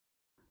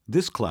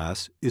This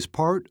class is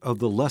part of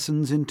the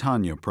Lessons in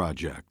Tanya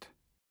project.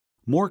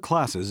 More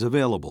classes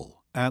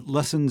available at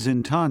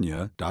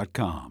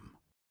lessonsintanya.com.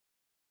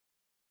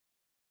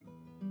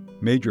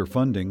 Major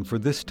funding for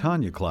this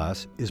Tanya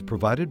class is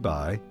provided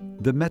by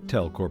the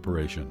Mettel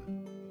Corporation.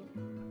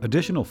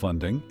 Additional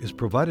funding is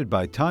provided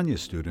by Tanya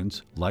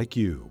students like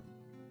you.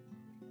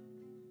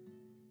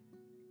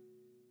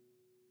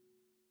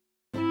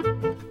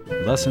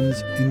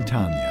 Lessons in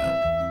Tanya.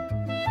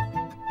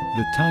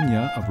 The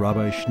Tanya of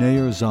Rabbi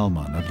Schneur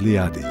Zalman of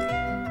Liadi,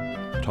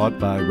 taught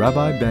by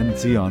Rabbi Ben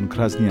Zion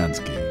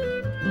Krasniansky.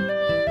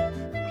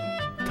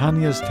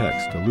 Tanya's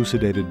text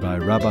elucidated by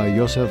Rabbi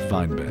Yosef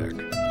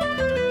Weinberg.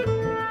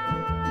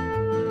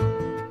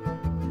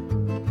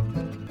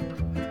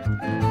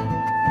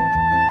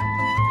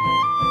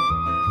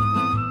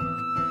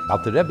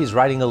 Alter Rebbe is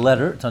writing a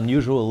letter, it's an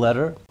unusual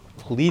letter,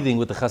 pleading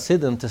with the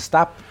Hasidim to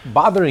stop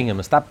bothering him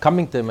and stop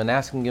coming to him and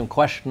asking him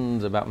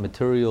questions about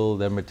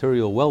their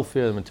material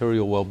welfare, their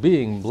material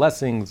well-being,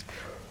 blessings,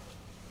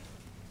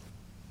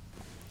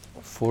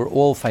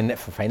 for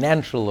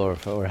financial or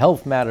for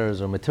health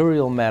matters or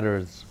material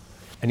matters.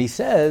 And he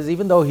says,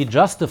 even though he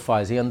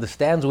justifies, he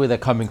understands where they're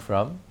coming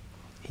from,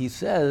 he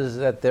says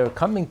that they're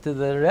coming to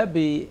the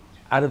Rebbe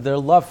out of their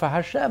love for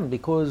Hashem,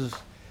 because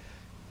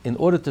in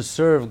order to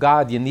serve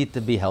God, you need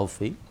to be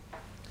healthy.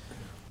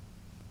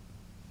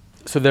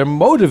 So their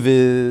motive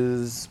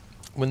is,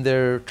 when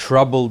they're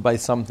troubled by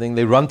something,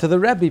 they run to the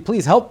Rebbe,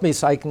 please help me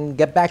so I can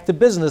get back to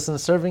business and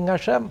serving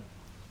Hashem.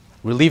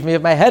 Relieve me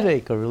of my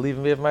headache, or relieve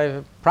me of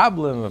my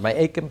problem, of my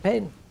ache and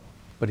pain.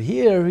 But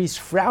here he's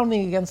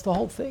frowning against the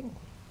whole thing.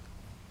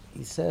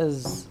 He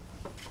says,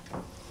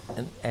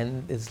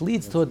 and this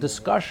leads to a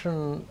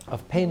discussion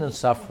of pain and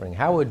suffering,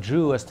 how a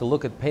Jew has to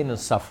look at pain and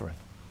suffering.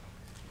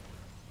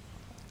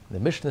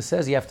 The Mishnah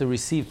says you have to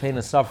receive pain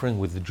and suffering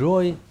with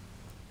joy.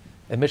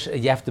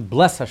 You have to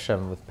bless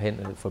Hashem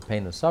for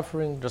pain and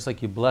suffering, just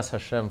like you bless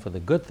Hashem for the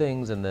good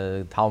things, and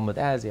the Talmud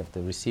adds, you have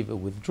to receive it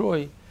with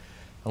joy.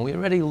 And we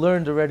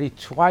learned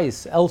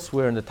twice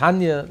elsewhere in the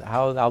Tanya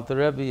how the Alter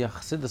Rebbe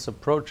Chassidus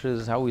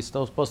approaches how we're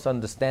still supposed to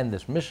understand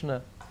this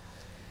Mishnah.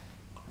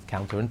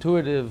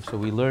 Counterintuitive, so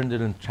we learned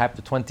it in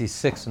chapter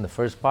 26 in the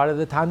first part of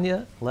the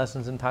Tanya,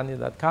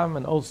 lessonsintanya.com,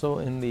 and also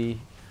in the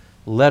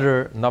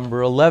letter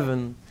number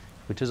 11,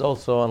 which is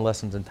also on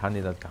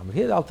lessonsintanya.com.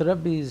 Here the Alter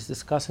Rebbe is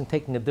discussing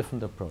taking a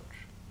different approach.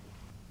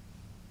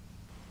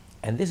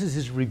 And this is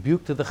his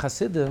rebuke to the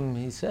Hasidim.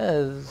 He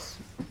says,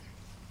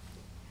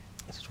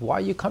 why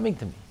are you coming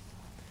to me?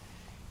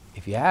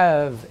 If you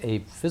have a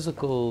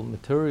physical,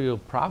 material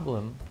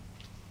problem,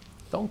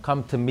 don't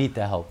come to me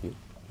to help you.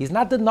 He's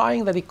not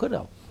denying that he could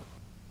help.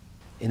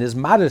 In his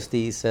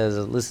modesty, he says,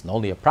 listen,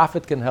 only a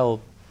prophet can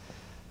help.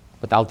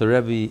 But Alter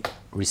Rebbe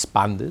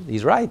responded,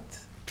 he's right.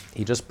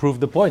 He just proved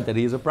the point that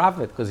he is a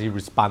prophet, because he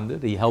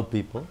responded, he helped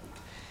people.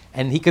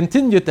 And he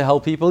continued to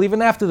help people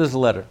even after this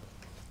letter.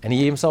 And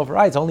he himself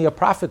writes, only a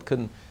prophet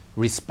can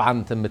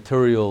respond to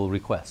material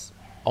requests.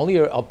 Only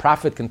a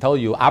prophet can tell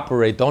you,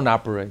 operate, don't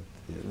operate.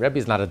 Rebbe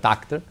is not a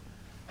doctor.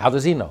 How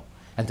does he know?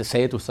 And to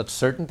say it with such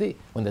certainty,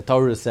 when the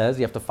Torah says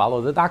you have to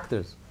follow the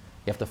doctors,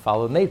 you have to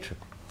follow nature.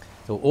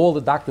 So all the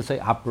doctors say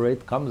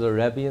operate, comes a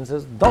Rebbe and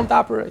says, don't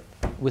operate,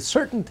 with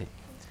certainty.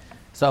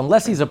 So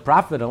unless he's a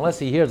prophet, unless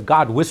he hears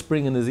God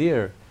whispering in his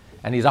ear,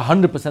 and he's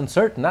 100%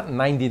 certain, not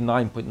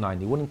 99.9,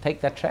 he wouldn't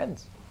take that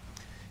chance.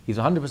 He's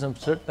 100%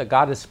 certain that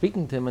God is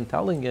speaking to him and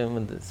telling him,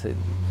 and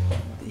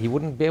he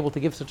wouldn't be able to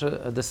give such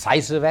a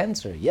decisive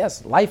answer.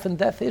 Yes, life and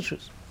death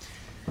issues.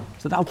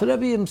 So the Alter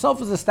Rebbe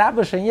himself is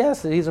establishing,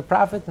 yes, that he's a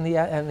prophet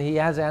and he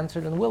has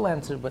answered and will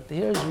answer, but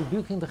here he's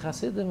rebuking the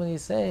Hasidim and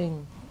he's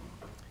saying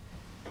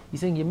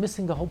you're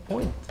missing the whole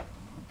point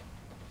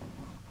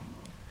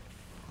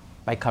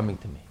by coming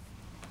to me.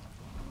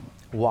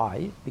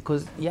 Why?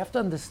 Because you have to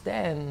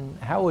understand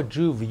how a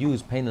Jew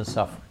views pain and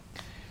suffering.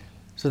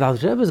 So the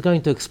Alter Rebbe is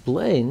going to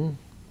explain,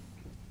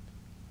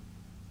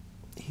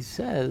 he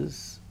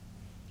says,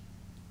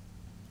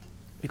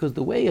 because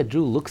the way a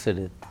Jew looks at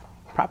it,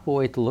 the proper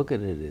way to look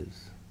at it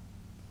is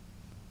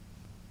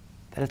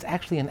that it's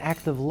actually an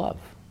act of love,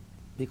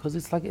 because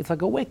it's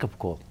like a wake-up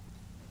call.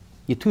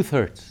 Your tooth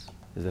hurts.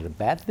 Is it a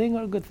bad thing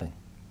or a good thing?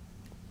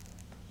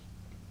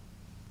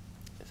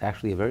 It's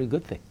actually a very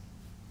good thing,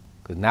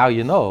 because now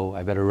you know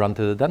I better run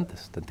to the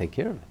dentist and take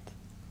care of it.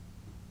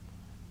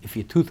 If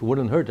your tooth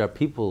wouldn't hurt, there are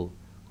people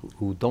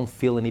who don't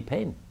feel any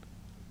pain,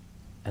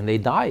 and they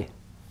die.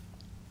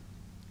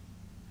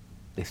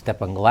 They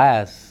step on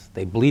glass,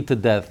 they bleed to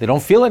death, they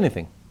don't feel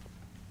anything.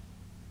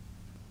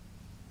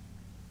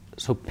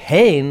 So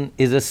pain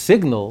is a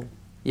signal,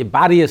 your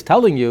body is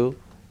telling you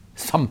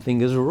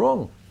something is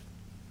wrong.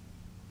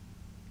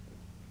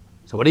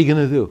 So what are you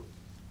going to do?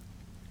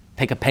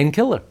 Take a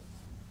painkiller.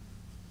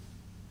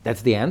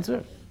 That's the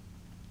answer.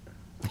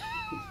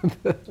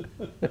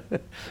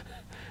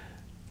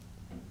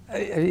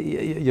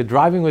 You're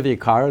driving with your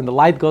car and the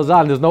light goes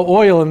on. There's no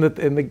oil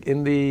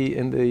in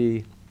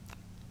the.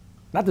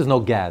 Not there's no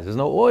gas. There's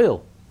no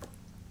oil.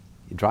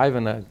 You drive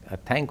in a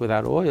tank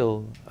without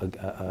oil,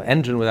 an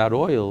engine without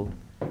oil.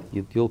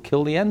 You'll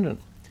kill the engine.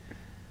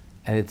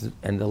 And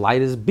the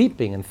light is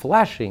beeping and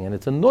flashing and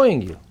it's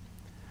annoying you.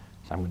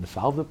 So I'm going to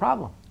solve the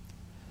problem.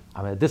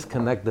 I'm going to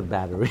disconnect the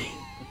battery.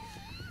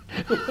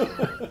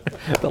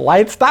 The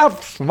light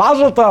stops.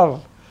 Mazel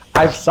tov.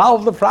 I've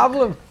solved the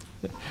problem.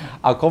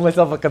 I'll call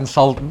myself a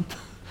consultant.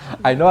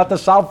 I know how to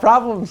solve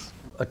problems.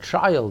 A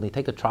child, you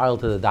take a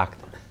child to the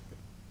doctor.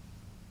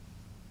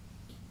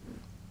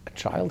 A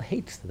child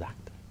hates the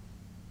doctor.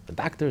 The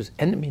doctor is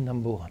enemy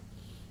number one.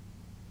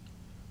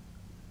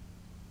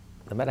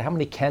 No matter how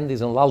many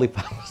candies and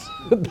lollipops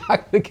the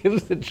doctor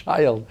gives the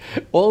child,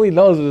 all he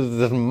knows is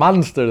this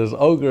monster, this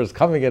ogre is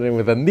coming at him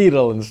with a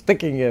needle and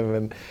sticking him,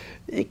 and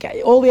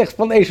all the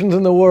explanations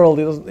in the world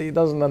he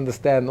doesn't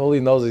understand. All he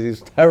knows is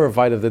he's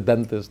terrified of the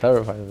dentist,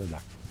 terrified of the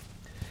doctor.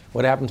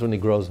 What happens when he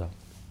grows up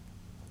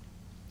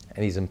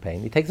and he's in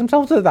pain? He takes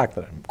himself to the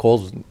doctor,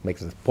 calls,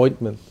 makes an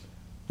appointment.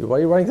 Why are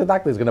you running to the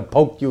doctor? He's going to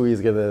poke you.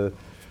 He's going to...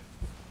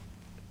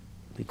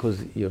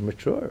 Because you're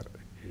mature.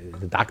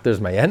 The doctor's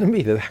my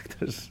enemy. The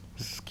doctor's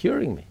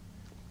curing me.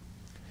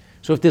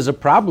 So if there's a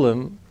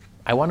problem,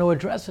 I want to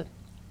address it.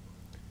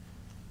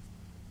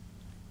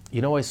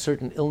 You know why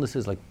certain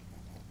illnesses like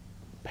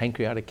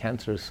pancreatic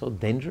cancer is so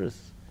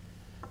dangerous?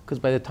 Because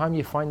by the time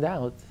you find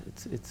out,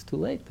 it's too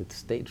late. It's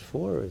stage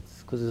 4.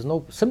 It's because there's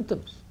no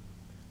symptoms.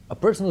 A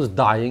person who's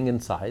dying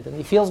inside and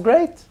he feels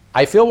great.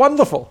 I feel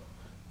wonderful.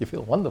 You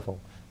feel wonderful.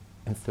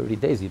 In 30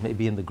 days, you may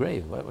be in the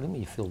grave. What do you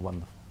mean you feel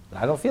wonderful?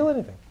 I don't feel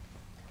anything.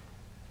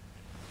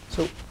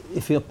 So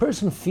if a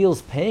person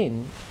feels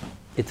pain,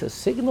 it's a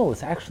signal.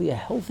 It's actually a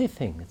healthy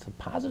thing. It's a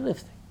positive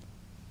thing.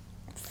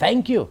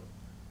 Thank you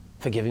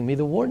for giving me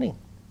the warning.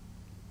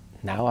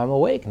 Now I'm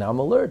awake. Now I'm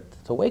alert.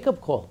 It's a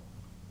wake-up call.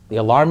 The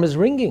alarm is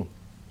ringing.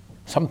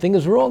 Something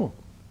is wrong.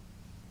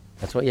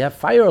 That's why you have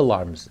fire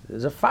alarms.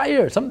 There's a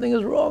fire. Something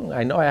is wrong.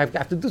 I know I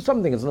have to do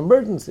something. It's an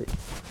emergency.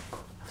 I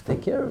have to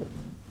take care of it.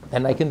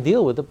 And I can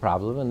deal with the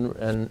problem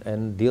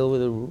and deal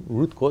with the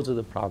root cause of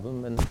the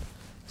problem and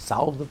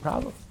solve the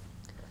problem.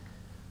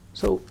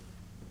 So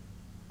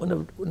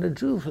when a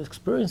Jew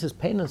experiences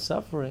pain and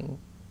suffering,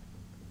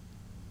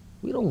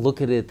 we don't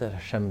look at it that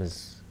Hashem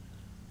is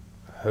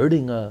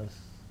hurting us,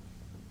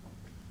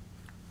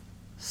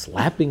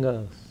 slapping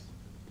us,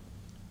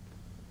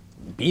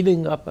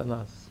 beating up on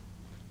us.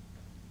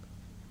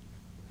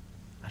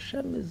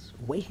 Hashem is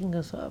waking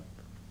us up.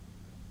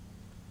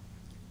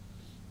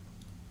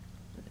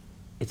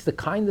 It's the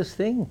kindest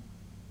thing.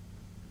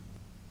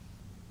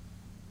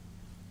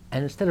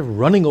 And instead of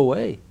running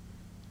away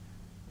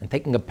and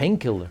taking a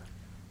painkiller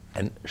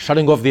and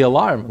shutting off the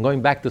alarm and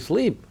going back to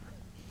sleep,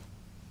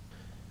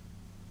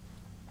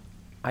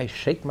 I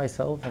shake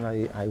myself and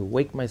I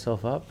wake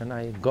myself up and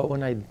I go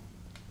and I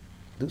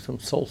do some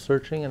soul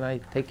searching and I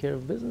take care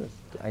of business.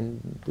 I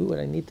do what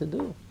I need to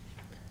do.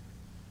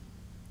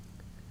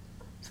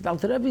 So the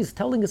Alter Rebbe is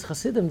telling his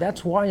Hasidim,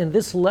 that's why in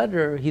this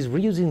letter he's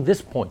reusing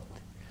this point.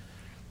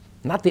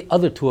 Not the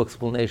other two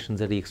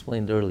explanations that he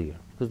explained earlier.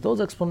 Because those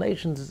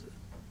explanations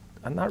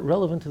are not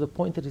relevant to the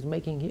point that he's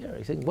making here.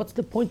 He's saying, what's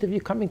the point of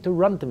you coming to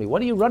run to me?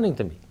 What are you running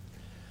to me?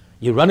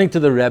 You're running to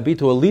the Rebbe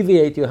to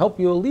alleviate you, help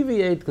you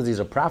alleviate, because he's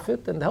a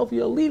prophet, and help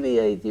you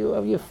alleviate you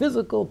of your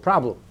physical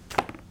problem.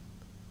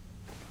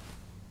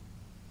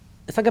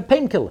 It's like a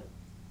painkiller.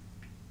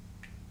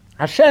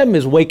 Hashem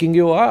is waking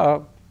you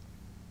up.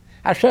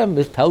 Hashem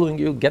is telling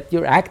you, get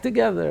your act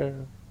together.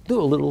 Do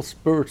a little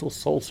spiritual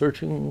soul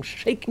searching,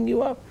 shaking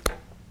you up.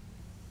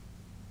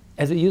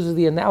 As it uses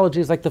the analogy,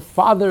 it's like the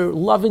father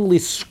lovingly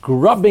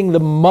scrubbing the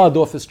mud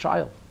off his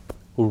child,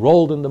 who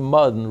rolled in the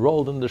mud and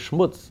rolled in the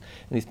schmutz,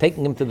 and he's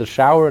taking him to the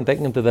shower and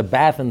taking him to the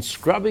bath and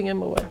scrubbing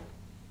him away.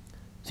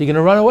 So you're going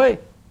to run away.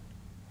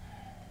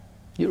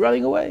 You're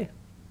running away.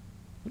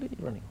 What are you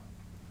running away?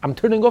 I'm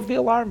turning off the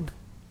alarm.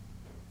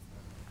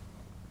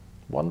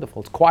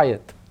 Wonderful. It's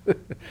quiet.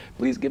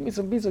 Please give me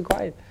some peace and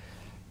quiet.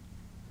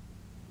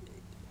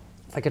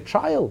 It's like a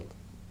child.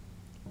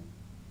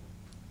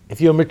 If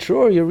you're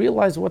mature, you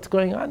realize what's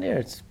going on here.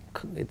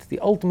 It's the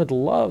ultimate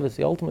love. It's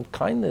the ultimate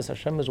kindness.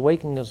 Hashem is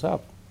waking us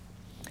up.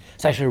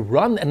 So I should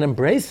run and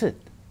embrace it,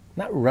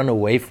 not run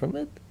away from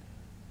it.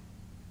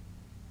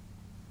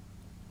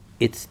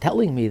 It's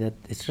telling me that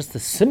it's just a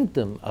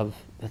symptom of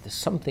that there's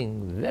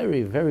something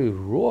very, very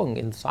wrong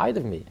inside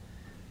of me.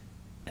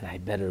 And I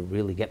better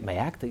really get my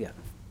act together.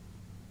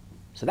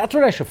 So that's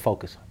what I should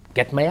focus on.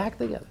 Get my act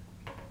together.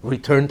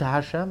 Return to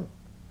Hashem.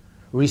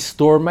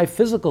 Restore my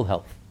physical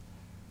health.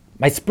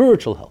 My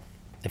spiritual health.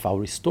 If I'll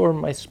restore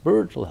my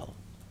spiritual health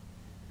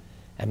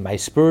and my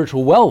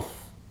spiritual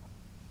wealth,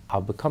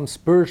 I'll become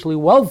spiritually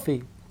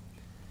wealthy.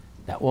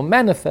 That will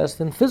manifest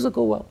in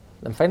physical wealth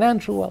and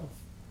financial wealth.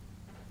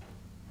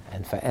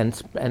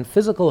 And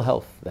physical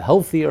health. The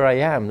healthier I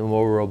am, the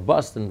more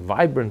robust and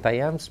vibrant I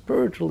am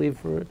spiritually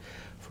for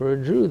a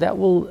Jew, that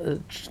will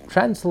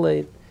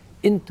translate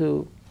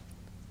into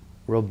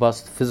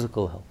robust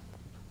physical health.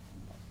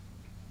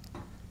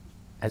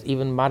 As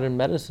even modern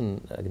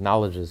medicine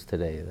acknowledges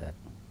today that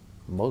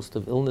most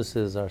of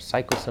illnesses are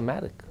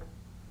psychosomatic.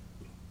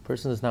 A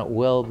person is not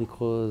well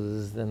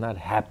because they're not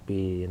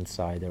happy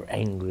inside, they're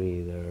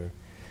angry, they're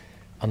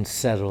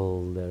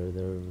unsettled,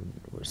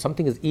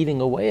 something is eating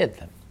away at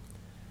them.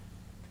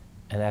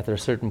 And after a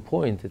certain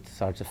point, it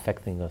starts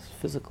affecting us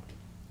physically.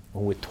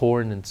 When we're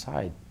torn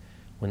inside,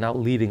 we're not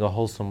leading a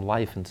wholesome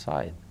life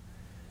inside.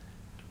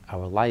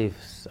 Our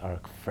lives are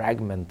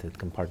fragmented,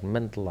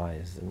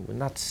 compartmentalized, and we're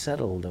not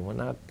settled, and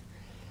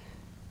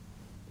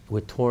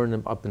we're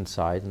torn up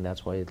inside, and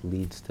that's why it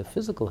leads to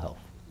physical health.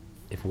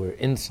 If we're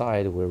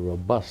inside, we're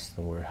robust,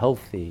 and we're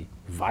healthy,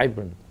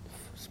 vibrant,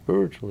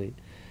 spiritually,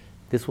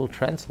 this will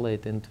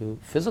translate into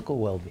physical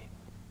well-being.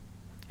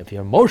 If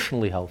you're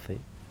emotionally healthy,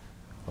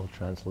 it will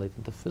translate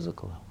into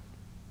physical health.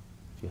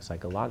 If you're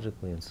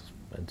psychologically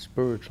and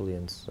spiritually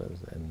and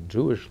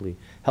Jewishly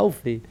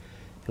healthy,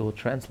 it will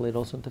translate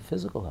also into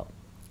physical health.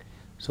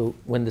 So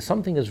when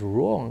something is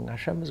wrong,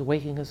 Hashem is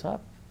waking us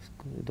up,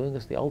 doing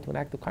us the ultimate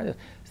act of kindness.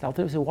 The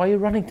Alter Rebbe says, why are you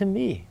running to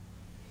me?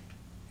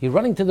 You're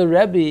running to the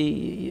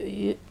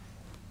Rebbe.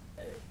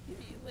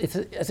 It's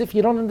as if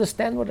you don't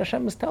understand what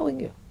Hashem is telling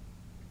you.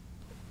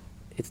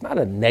 It's not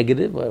a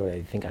negative, where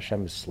I think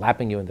Hashem is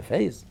slapping you in the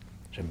face.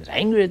 Hashem is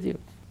angry at you.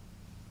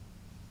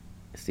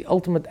 It's the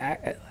ultimate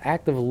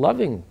act of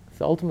loving. It's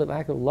the ultimate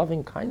act of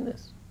loving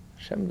kindness.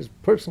 Hashem is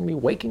personally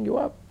waking you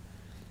up.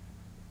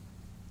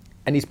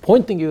 And He's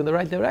pointing you in the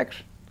right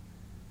direction.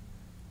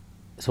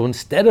 So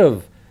instead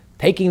of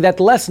taking that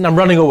lesson, I'm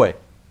running away.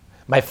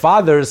 My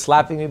father is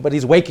slapping me, but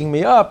he's waking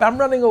me up. I'm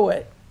running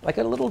away. Like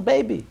a little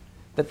baby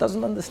that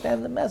doesn't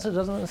understand the message,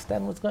 doesn't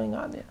understand what's going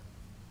on here.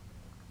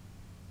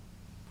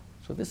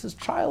 So this is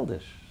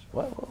childish.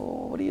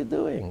 What are you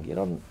doing?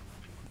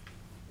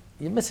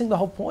 You're missing the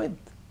whole point.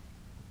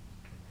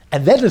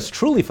 And then it's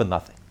truly for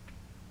nothing.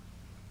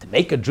 To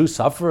make a Jew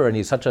suffer and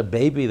he's such a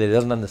baby that he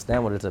doesn't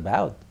understand what it's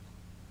about.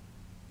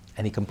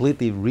 And he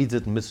completely reads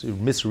it,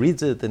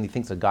 misreads it, and he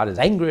thinks that God is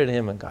angry at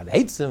him and God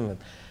hates him. And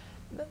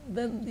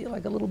then you're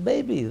like a little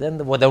baby.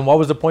 Then what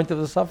was the point of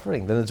the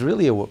suffering? Then it's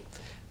really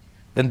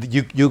then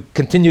you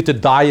continue to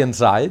die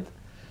inside,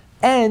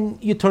 and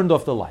you turned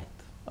off the light.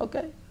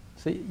 Okay,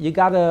 so you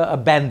got a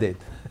Band-Aid.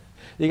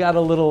 You got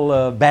a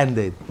little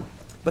Band-Aid.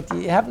 But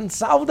you haven't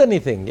solved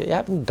anything. You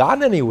haven't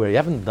gone anywhere. You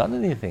haven't done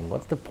anything.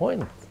 What's the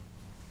point?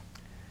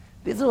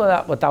 This is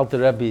what Alter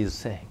Rebbe is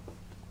saying.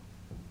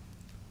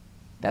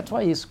 That's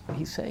why he's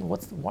saying,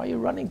 why are you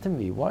running to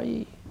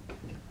me?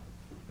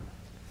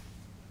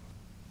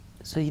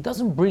 So he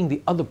doesn't bring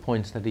the other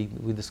points that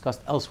we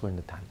discussed elsewhere in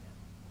the Tanya.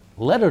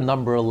 Letter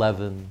number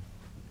 11.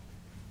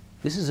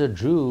 This is a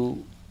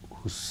Jew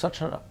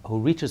who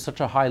reaches such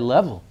a high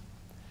level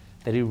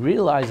that he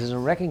realizes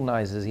and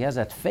recognizes, he has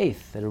that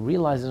faith, that he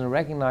realizes and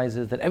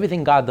recognizes that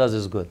everything God does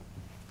is good.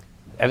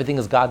 Everything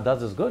as God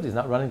does is good. He's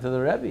not running to the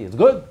Rebbe. It's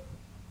good.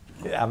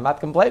 I'm not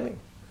complaining.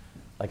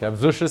 Like Rav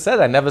Zusha said,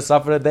 I never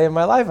suffered a day in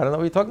my life. I don't know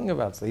what you're talking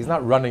about. So he's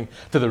not running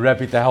to the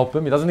Rebbe to help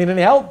him. He doesn't need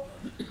any help.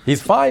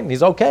 He's fine.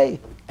 He's okay.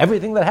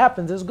 Everything that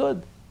happens is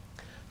good.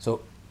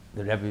 So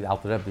the Rebbe,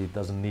 Alter Rebbe,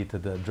 doesn't need to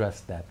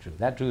address that Jew.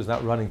 That Jew is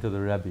not running to the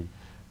Rebbe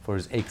for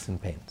his aches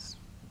and pains.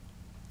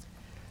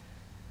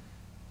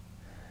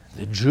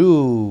 The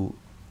Jew,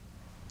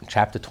 in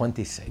chapter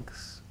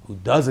 26, who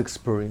does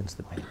experience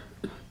the pain,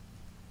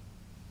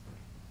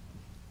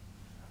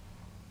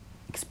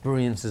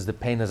 experiences the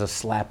pain as a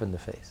slap in the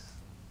face.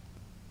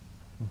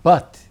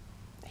 But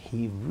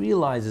he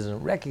realizes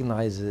and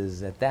recognizes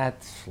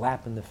that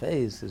slap in the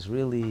face is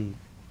really,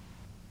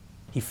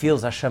 he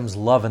feels Hashem's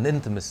love and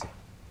intimacy.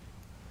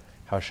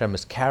 How Hashem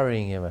is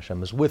carrying him,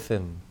 Hashem is with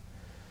him.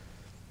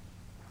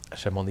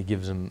 Hashem only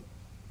gives him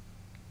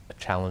a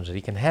challenge that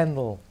he can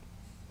handle.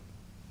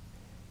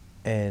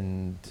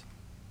 And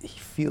he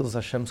feels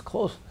Hashem's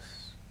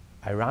closeness.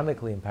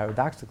 Ironically and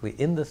paradoxically,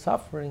 in the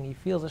suffering, he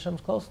feels Hashem's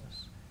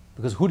closeness.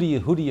 Because who do you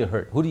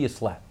hurt? Who do you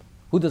slap?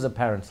 Who does a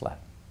parent slap?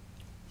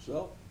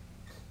 So?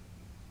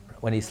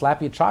 When you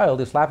slap your child,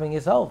 you're slapping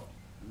yourself.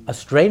 A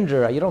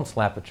stranger, you don't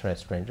slap a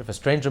stranger. If a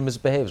stranger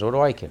misbehaves, what do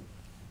I care?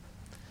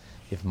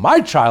 If my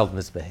child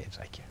misbehaves,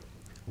 I care.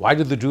 Why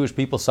do the Jewish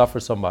people suffer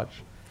so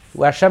much?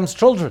 We're Hashem's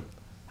children.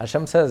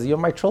 Hashem says, you're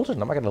my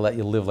children. I'm not going to let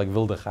you live like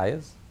wilde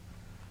chayas.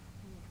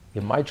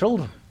 You're my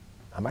children.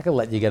 I'm not going to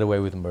let you get away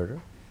with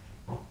murder.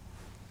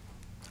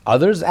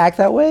 Others act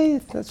that way,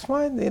 that's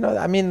fine.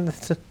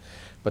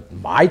 But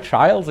my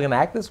child's going to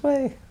act this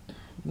way?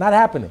 Not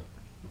happening.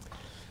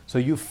 So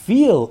you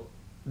feel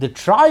the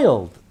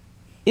child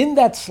in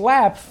that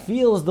slap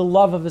feels the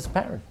love of his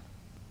parent.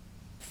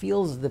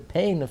 Feels the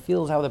pain,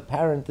 feels how the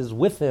parent is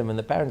with him and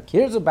the parent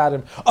cares about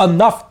him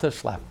enough to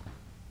slap him.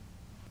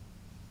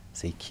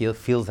 So he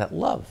feels that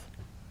love.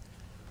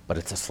 But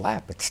it's a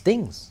slap, it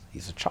stings.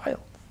 He's a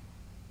child.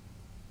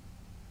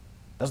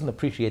 Doesn't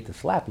appreciate the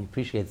slap, he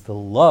appreciates the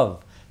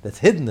love that's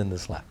hidden in the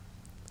slap.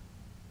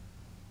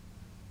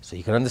 So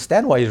you can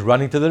understand why he's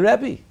running to the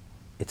Rebbe.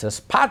 It's a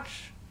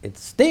spatch, it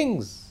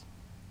stings,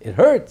 it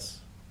hurts.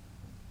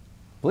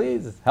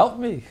 Please, help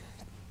me.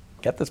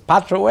 Get this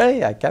patch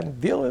away, I can't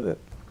deal with it.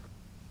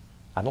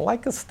 I don't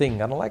like a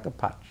sting, I don't like a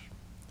patch.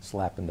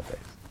 Slap in the face.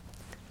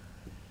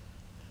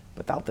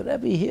 But the Alter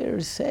Rebbe here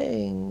is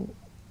saying,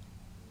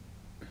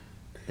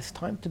 it's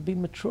time to be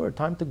mature,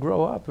 time to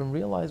grow up and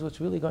realize what's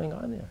really going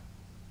on here.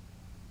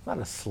 It's not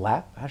a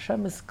slap.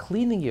 Hashem is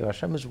cleaning you.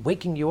 Hashem is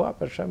waking you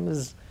up. Hashem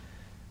is...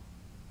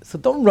 So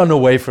don't run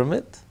away from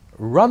it.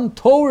 Run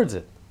towards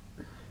it.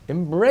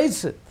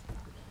 Embrace it.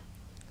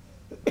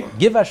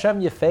 Give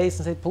Hashem your face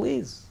and say,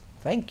 please,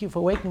 thank you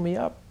for waking me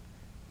up.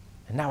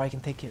 And now I can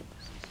take care of this.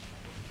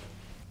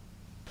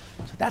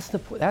 So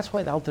that's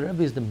why the Alter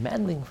Rebbe is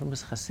demanding from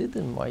his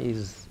Hasidim, why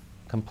he's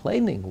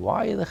complaining.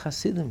 Why are the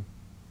Hasidim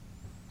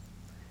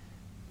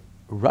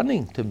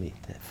running to me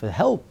for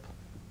help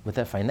with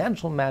their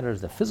financial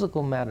matters, their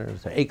physical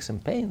matters, their aches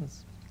and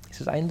pains? He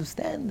says, I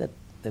understand that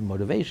their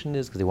motivation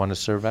is because they want to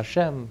serve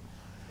Hashem,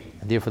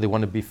 and therefore they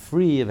want to be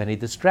free of any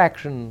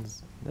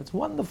distractions. That's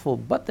wonderful,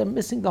 but they're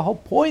missing the whole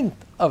point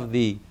of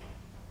the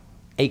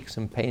aches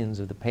and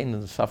pains, of the pain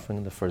and the suffering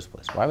in the first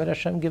place. Why would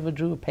Hashem give a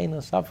Jew pain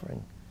and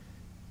suffering?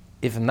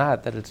 If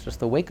not, that it's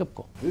just a wake-up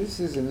call. This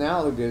is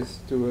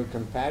analogous to a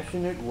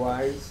compassionate,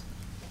 wise,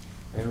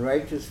 and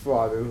righteous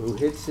father who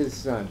hits his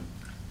son.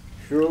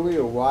 Surely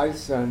a wise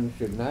son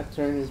should not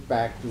turn his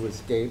back to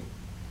escape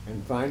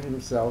and find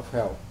himself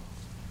help,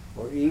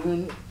 or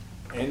even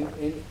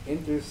an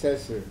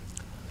intercessor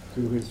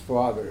to his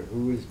father,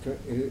 who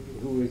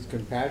is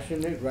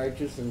compassionate,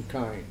 righteous, and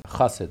kind.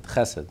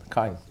 Chesed,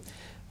 kind.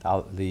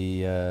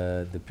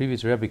 The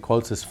previous Rebbe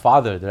quotes his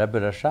father, the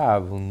Rebbe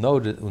Rashab,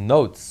 who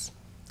notes,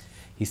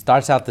 he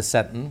starts out the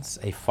sentence,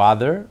 a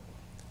father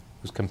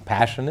who's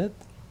compassionate,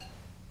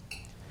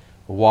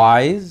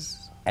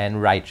 wise,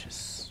 and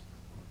righteous.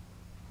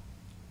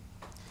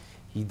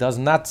 He does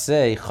not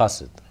say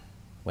chesed.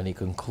 When he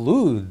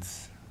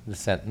concludes the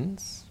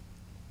sentence,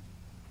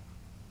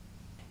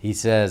 he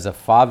says a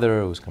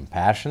father who's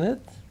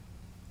compassionate,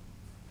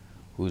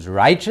 who's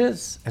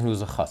righteous, and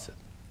who's a chesed.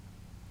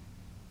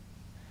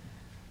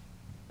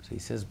 So he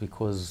says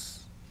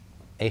because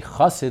a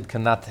chesed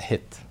cannot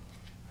hit.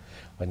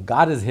 When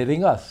God is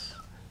hitting us,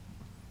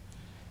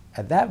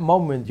 at that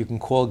moment you can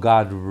call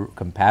God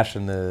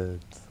compassionate,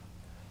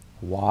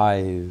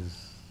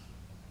 wise,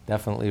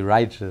 definitely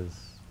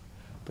righteous,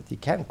 but you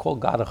can't call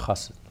God a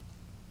chassid.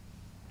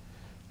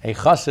 A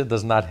chassid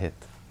does not hit.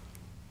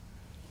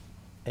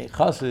 A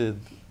chassid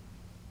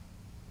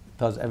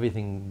does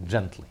everything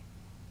gently.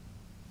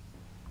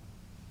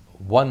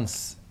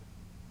 Once,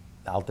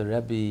 the Alter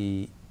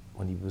Rebbe,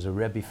 when he was a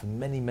Rebbe for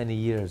many, many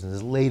years, in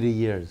his later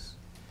years,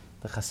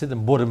 the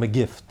Chassidim bought him a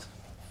gift.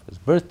 For his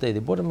birthday, they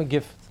bought him a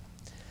gift.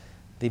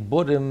 They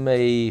bought him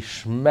a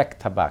shmek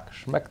tabak.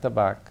 Shmek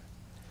tabak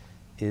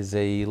is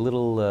a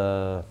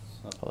little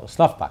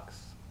snuff box,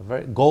 a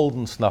very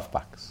golden snuff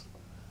box.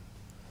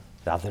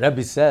 The Alter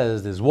Rebbe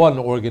says there's one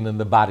organ in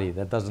the body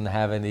that doesn't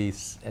have any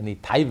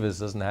taivas,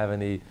 doesn't have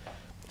any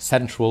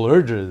sensual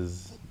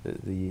urges.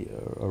 The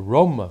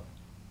aroma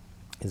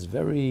is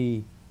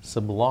very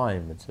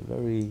sublime. It's a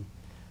very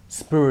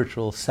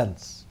spiritual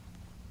sense.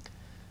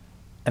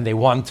 And they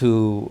want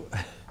to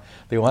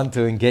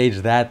engage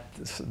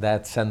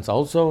that sense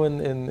also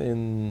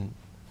in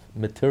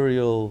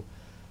material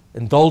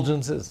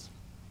indulgences.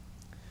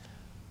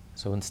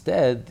 So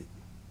instead,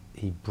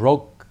 he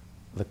broke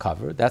the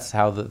cover. That's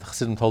how the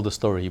Chassidim told the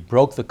story. He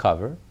broke the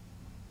cover,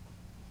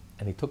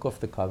 and he took off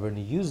the cover, and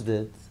he used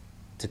it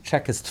to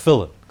check his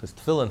tefillin, because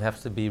tefillin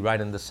has to be right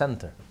in the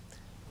center,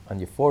 on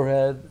your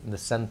forehead, in the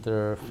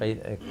center,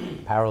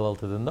 parallel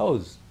to the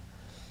nose.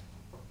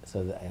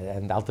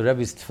 And Alter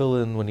Rebbe's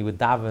tefillin, when he would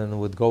daven,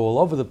 would go all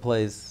over the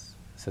place.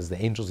 It says the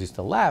angels used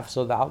to laugh,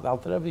 so the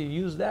Alter Rebbe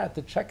used that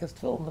to check his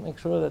tefillin to make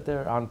sure that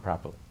they're on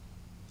properly.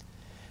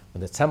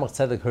 When the Tzemach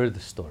Tzedek heard the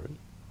story,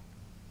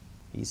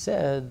 he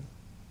said,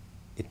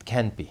 it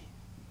can't be.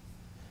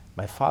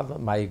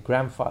 My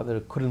grandfather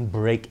couldn't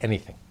break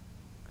anything.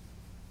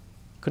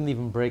 Couldn't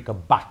even break a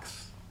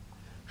box.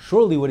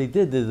 Surely what he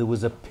did is there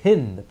was a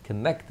pin that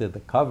connected the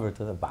cover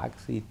to the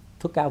box. He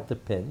took out the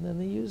pin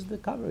and he used the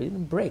cover. He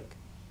didn't break.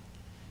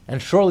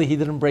 And surely he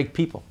didn't break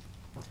people.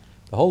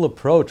 The whole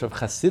approach of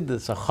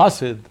Chassidus, a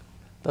Chassid,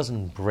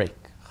 doesn't break.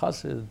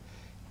 Chassid,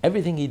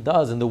 everything he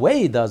does and the way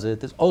he does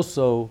it is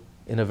also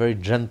in a very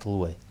gentle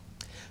way.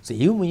 So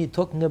even when you're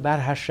talking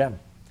about Hashem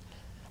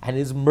and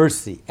His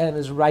mercy and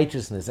His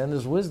righteousness and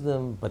His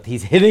wisdom, but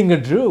He's hitting a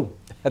Jew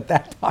at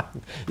that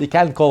time, you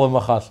can't call him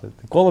a Chassid.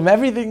 You call him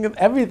everything,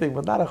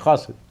 but not a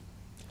Chassid.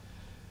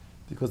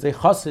 Because a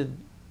Chassid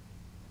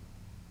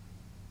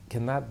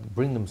cannot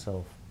bring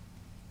himself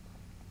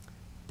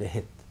to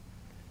hit.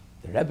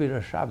 The Rebbe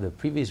Rashab, the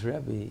previous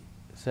Rebbe,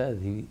 said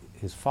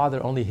his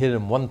father only hit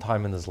him one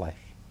time in his life.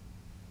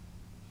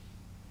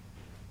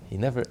 He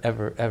never,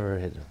 ever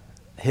hit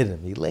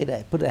him. He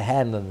put a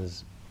hand on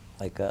his,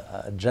 like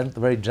a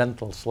very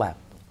gentle slap.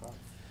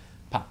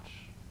 Patch.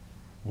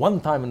 One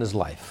time in his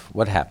life.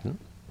 What happened?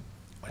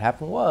 What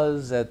happened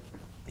was that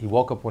he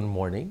woke up one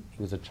morning,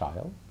 he was a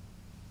child,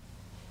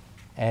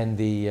 and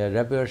the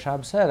Rebbe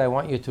Rashab said, I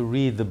want you to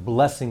read the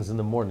blessings in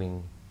the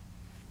morning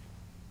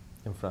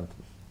in front of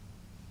me.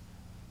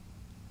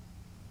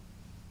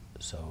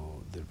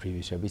 So the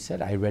previous Rebbe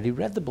said, I already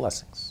read the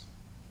blessings.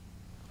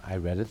 I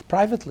read it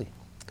privately.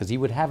 Because he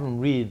would have him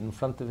read in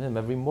front of him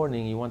every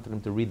morning. He wanted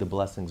him to read the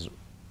blessings,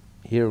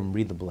 hear him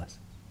read the blessings.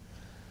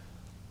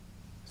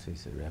 So he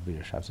said, Rabbi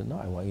Rashab said, no,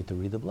 I want you to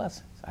read the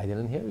blessings. I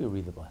didn't hear you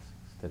read the blessings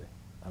today.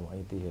 I want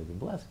you to hear the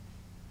blessings.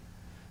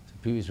 So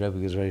previous Rebbe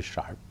was very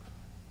sharp.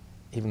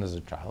 Even as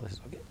a child, he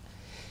said, okay,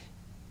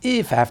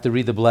 if I have to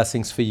read the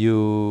blessings for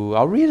you,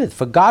 I'll read it.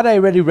 For God, I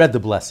already read the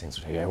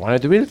blessings. I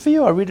wanted to read it for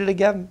you, I'll read it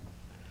again.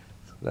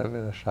 So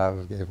Rabbi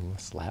Rashab gave him a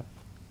slap.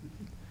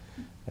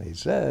 And he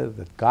said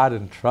that God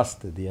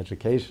entrusted the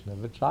education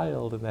of a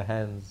child in the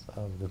hands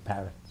of the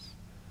parents.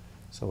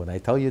 So when I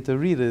tell you to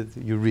read it,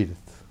 you read it.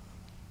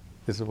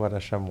 This is what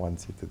Hashem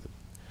wants you to do.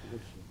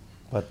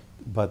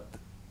 But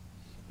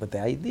the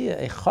idea,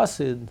 a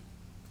chassid,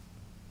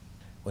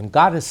 when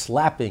God is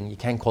slapping, you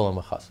can't call him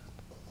a chassid.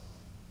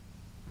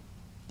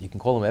 You can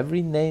call him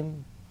every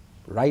name,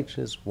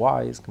 righteous,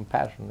 wise,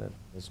 compassionate.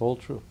 It's all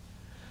true.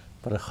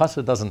 But a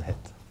chassid doesn't hit.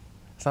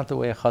 It's not the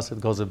way a chassid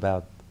goes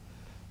about.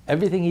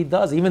 Everything he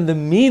does, even the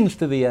means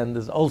to the end,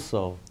 is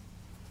also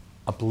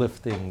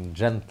uplifting,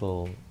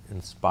 gentle,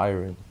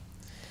 inspiring.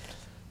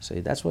 So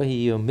that's why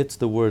he omits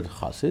the word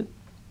chassid.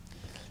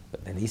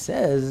 But then he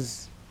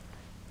says,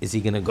 is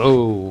he going to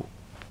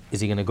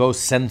go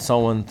send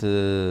someone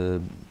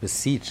to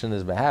beseech on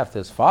his behalf to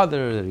his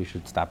father that he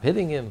should stop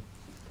hitting him?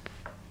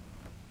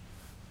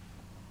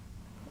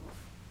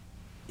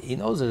 He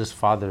knows that his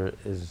father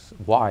is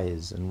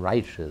wise and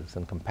righteous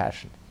and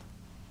compassionate.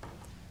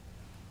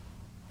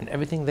 And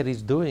everything that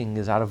he's doing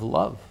is out of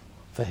love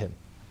for him.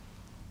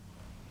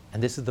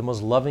 And this is the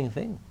most loving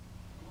thing.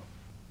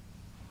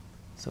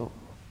 So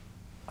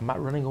I'm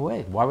not running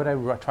away. Why would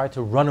I try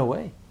to run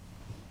away?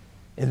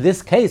 In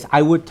this case,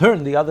 I would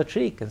turn the other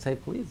cheek and say,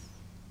 please.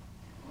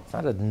 It's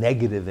not a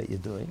negative that you're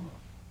doing.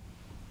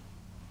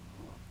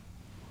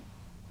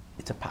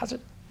 It's a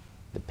positive.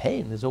 The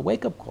pain is a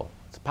wake-up call.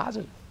 It's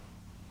positive.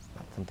 It's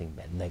not something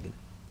bad, negative.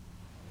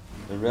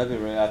 The Rebbe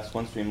Reatz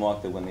once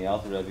remarked that when the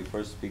Alter Rebbe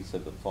first speaks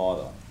of the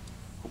father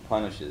who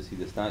punishes, he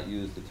does not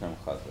use the term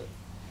chassid.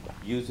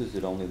 He uses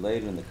it only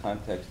later in the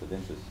context of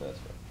intercessor.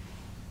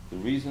 The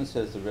reason,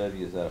 says the Rebbe,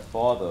 is that a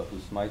father who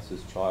smites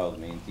his child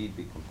may indeed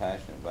be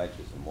compassionate,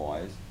 righteous, and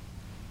wise,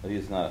 but he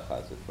is not a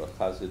chassid, for a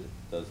chassid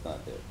does not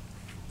hit.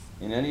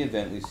 In any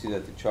event, we see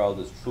that the child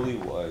is truly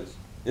wise.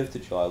 If the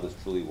child is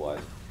truly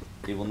wise,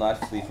 he will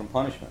not flee from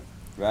punishment.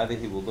 Rather,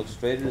 he will look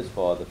straight at his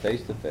father,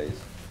 face to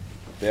face,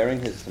 bearing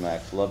his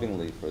smacks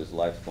lovingly for his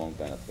lifelong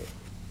benefit.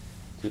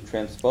 To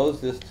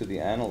transpose this to the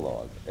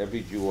analog,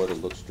 every Jew ought to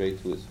look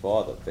straight to his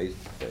father, face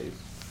to face.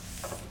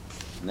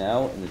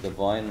 Now, in the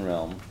divine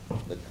realm,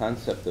 the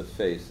concept of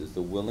face is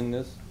the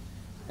willingness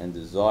and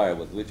desire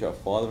with which our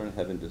Father in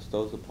heaven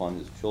bestows upon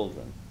his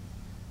children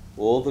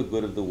all the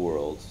good of the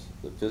worlds,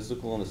 the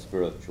physical and the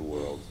spiritual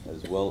worlds,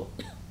 as well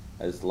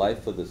as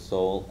life for the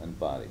soul and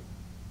body.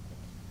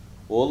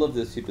 All of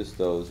this he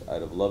bestows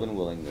out of love and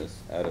willingness,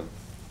 out of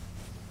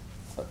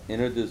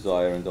inner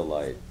desire and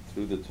delight,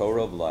 through the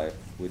Torah of life,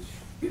 which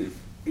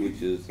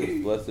is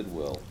his blessed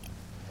will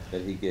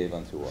that he gave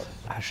unto us.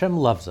 Hashem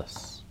loves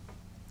us,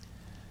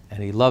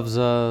 and he loves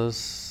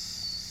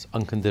us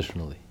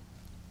unconditionally.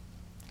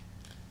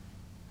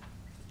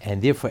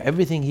 And therefore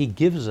everything he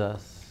gives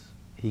us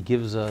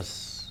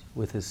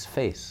with his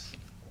face,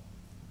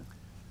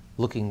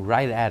 looking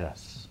right at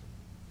us.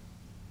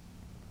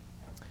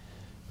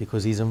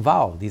 Because he's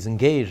involved, he's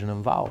engaged and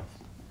involved.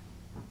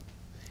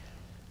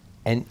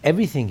 And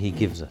everything he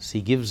gives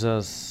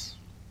us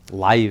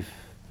life,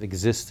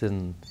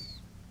 existence,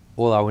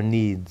 all our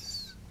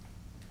needs,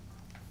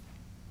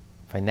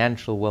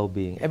 financial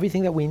well-being,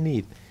 everything that we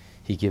need,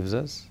 he gives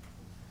us,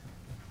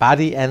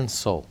 body and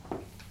soul.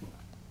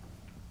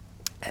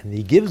 And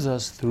he gives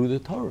us through the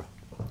Torah.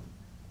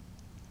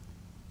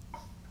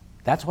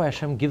 That's why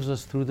Hashem gives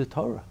us through the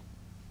Torah.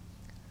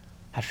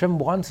 Hashem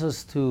wants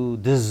us to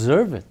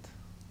deserve it,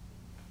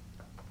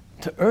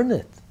 to earn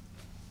it,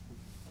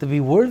 to be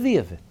worthy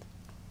of it.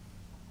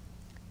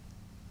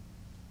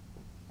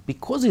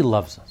 Because he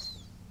loves us.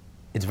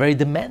 It's very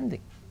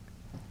demanding.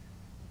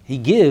 He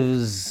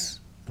gives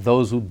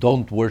those who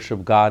don't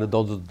worship God,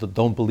 those who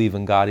don't believe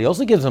in God, he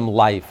also gives them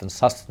life and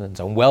sustenance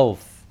and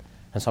wealth,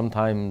 and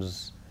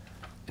sometimes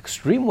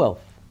extreme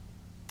wealth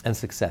and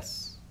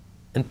success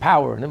and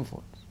power and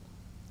influence.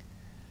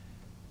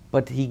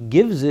 But he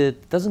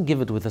doesn't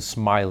give it with a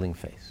smiling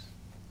face.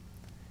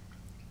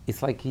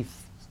 It's like he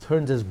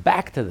turns his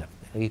back to them.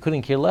 He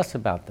couldn't care less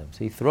about them.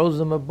 So he throws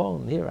them a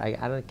bone. Here,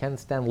 I can't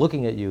stand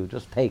looking at you,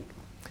 just take.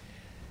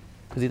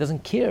 Because he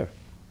doesn't care.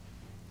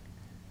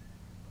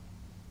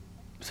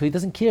 So he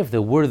doesn't care if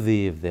they're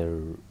worthy,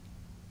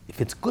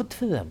 if it's good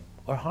for them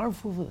or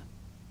harmful for them.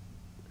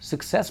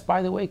 Success,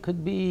 by the way,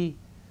 could be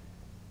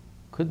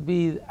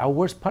our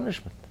worst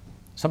punishment.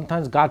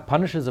 Sometimes God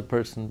punishes a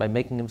person by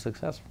making him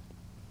successful.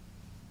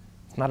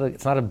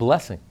 It's not a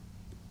blessing.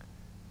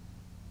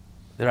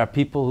 There are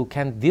people who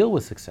can't deal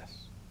with success.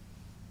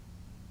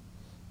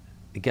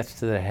 It gets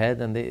to their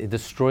head and it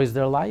destroys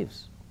their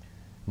lives.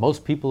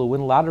 Most people who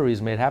win lotteries,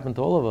 may it happen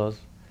to all of us,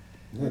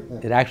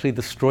 it actually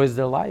destroys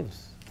their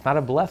lives. It's not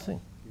a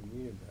blessing. You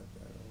read about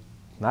that,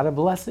 right? Not a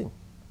blessing.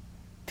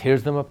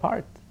 Tears them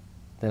apart.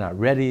 They're not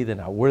ready, they're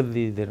not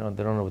worthy, they don't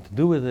know what to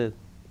do with it.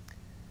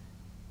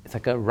 It's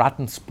like a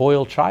rotten,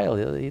 spoiled child.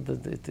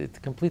 It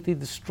completely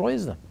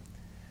destroys them.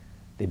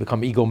 They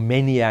become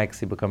egomaniacs,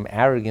 they become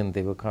arrogant,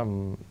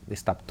 they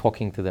stop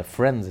talking to their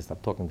friends, they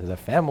stop talking to their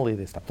family,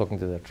 they stop talking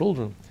to their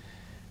children.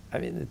 I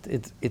mean,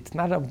 it's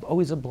not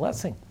always a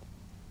blessing.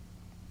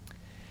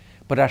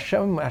 But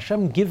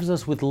Hashem gives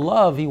us with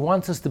love. He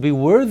wants us to be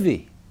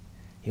worthy.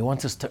 He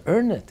wants us to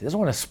earn it. He doesn't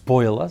want to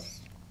spoil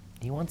us.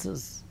 He wants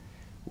us,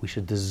 we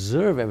should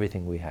deserve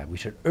everything we have. We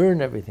should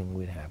earn everything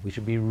we have. We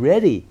should be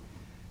ready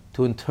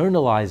to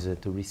internalize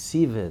it, to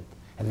receive it.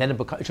 And then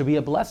it should be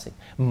a blessing.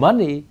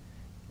 Money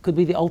could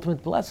be the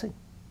ultimate blessing,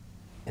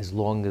 as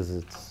long as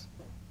it's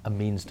a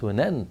means to an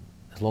end,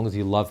 as long as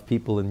you love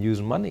people and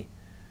use money.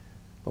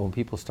 But when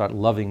people start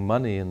loving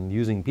money and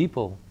using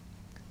people,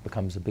 it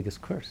becomes the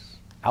biggest curse,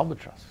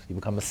 albatross. You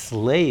become a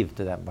slave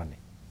to that money.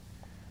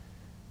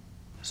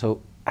 So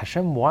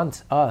Hashem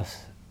wants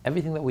us,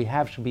 everything that we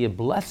have should be a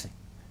blessing.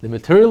 The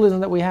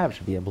materialism that we have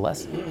should be a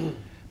blessing.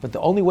 But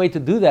the only way to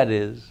do that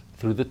is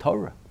through the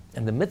Torah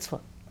and the mitzvah.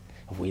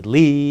 If we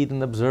lead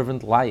an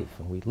observant life,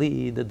 and we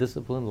lead a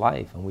disciplined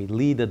life, and we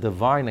lead a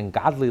divine and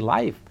godly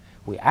life,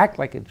 we act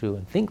like a Jew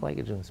and think like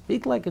a Jew and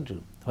speak like a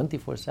Jew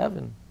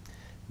 24/7,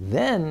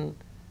 then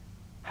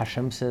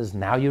Hashem says,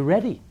 now you're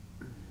ready.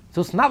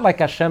 So it's not like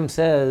Hashem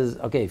says,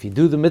 okay, if you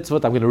do the mitzvah,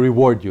 I'm going to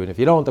reward you, and if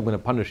you don't, I'm going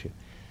to punish you.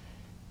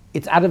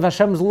 It's out of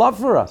Hashem's love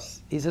for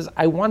us. He says,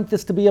 I want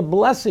this to be a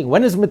blessing.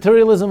 When is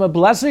materialism a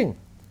blessing?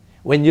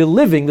 When you're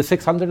living the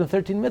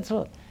 613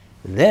 mitzvah.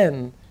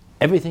 Then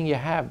everything you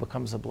have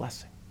becomes a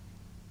blessing.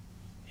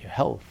 Your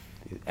health,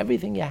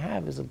 everything you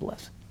have is a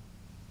blessing.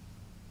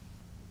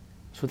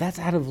 So that's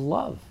out of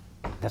love.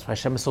 That's why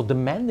Hashem is so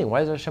demanding.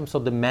 Why is Hashem so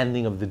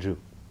demanding of the Jew?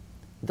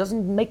 He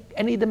doesn't make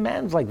any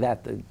demands like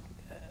that.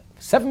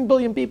 7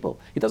 billion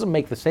people. He doesn't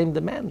make the same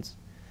demands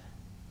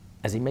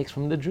as he makes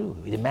from the Jew.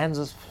 He demands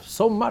us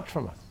so much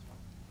from us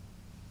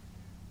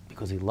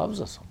because he loves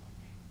us so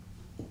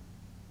much.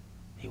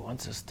 He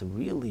wants us to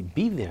really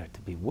be there,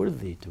 to be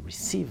worthy, to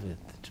receive it,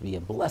 to be a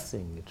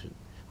blessing.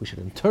 We should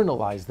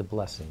internalize the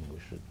blessing.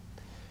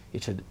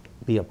 It should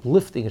be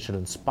uplifting. It should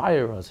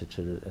inspire us. It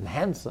should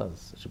enhance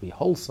us. It should be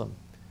wholesome.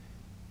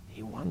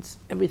 He wants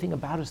everything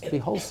about us to be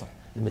wholesome.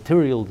 The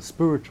material, the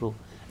spiritual.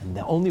 And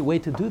the only way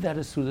to do that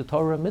is through the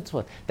Torah and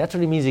mitzvah. That's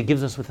what he means. He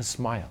gives us with a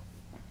smile.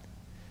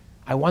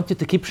 I want you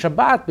to keep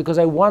Shabbat because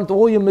I want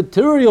all your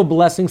material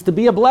blessings to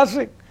be a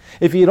blessing.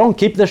 If you don't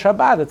keep the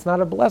Shabbat, it's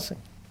not a blessing.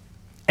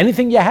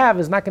 Anything you have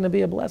is not going to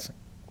be a blessing.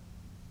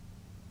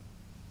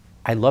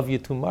 I love you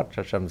too much,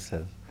 Hashem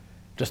says,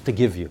 just to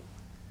give you.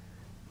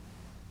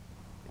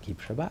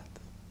 Keep Shabbat.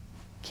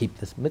 Keep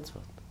this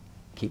mitzvah.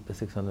 Keep the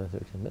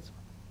 613 mitzvah.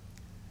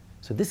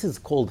 So this is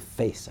called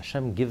face.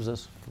 Hashem gives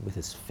us with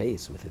his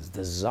face, with his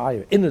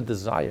desire,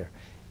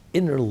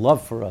 inner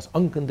love for us,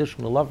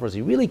 unconditional love for us.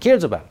 He really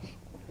cares about us.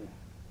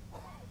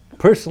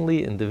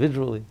 Personally,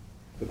 individually.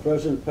 The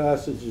present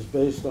passage is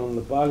based on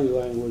the body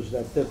language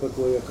that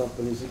typically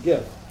accompanies a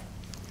gift.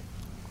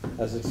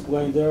 As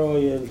explained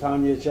earlier in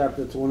Tanya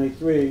chapter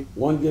 23,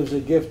 one gives a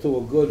gift to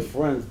a good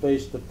friend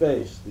face to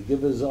face. The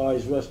giver's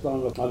eyes rest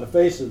on the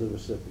face of the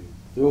recipient.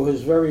 Through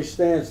his very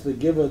stance, the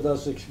giver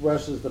thus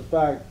expresses the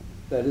fact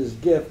that his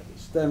gift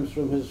stems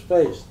from his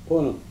face,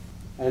 punim,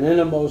 an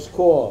innermost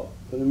core,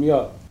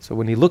 pnimiyot. So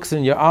when he looks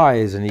in your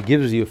eyes and he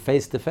gives you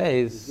face to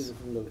face,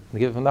 he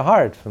gives it from the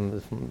heart, from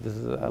this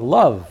is a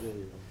love.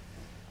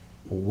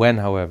 When,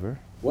 however,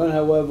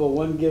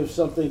 one gives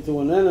something to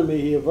an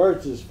enemy, he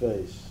averts his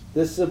face.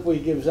 This simply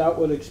gives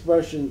outward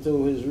expression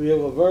to his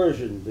real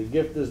aversion. The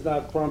gift is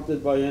not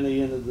prompted by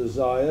any inner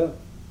desire,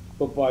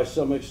 but by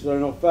some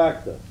external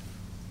factor.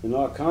 In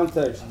our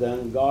context,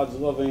 then, God's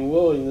loving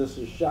willingness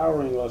is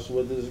showering us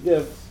with his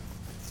gifts,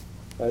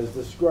 as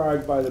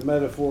described by the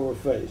metaphor of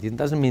face. It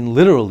doesn't mean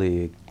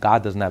literally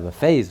God doesn't have a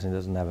face and he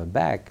doesn't have a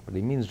back, but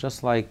it means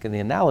just like in the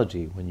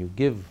analogy, when you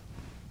give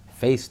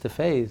face to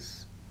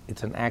face,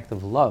 it's an act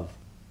of love.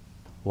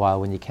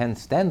 While when you can't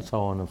stand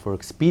someone and for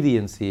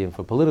expediency and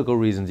for political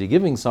reasons you're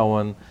giving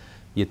someone,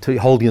 you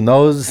hold your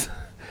nose,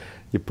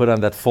 you put on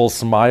that false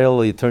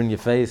smile, you turn your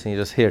face and you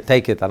just, here,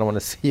 take it, I don't want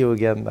to see you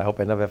again, I hope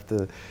I never have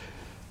to.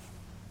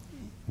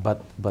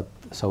 But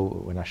so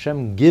when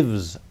Hashem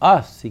gives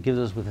us, he gives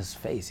us with his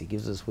face, he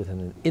gives us with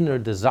an inner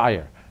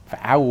desire for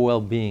our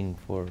well-being,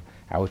 for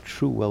our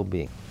true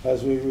well-being.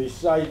 As we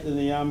recite in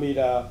the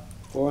Amidah,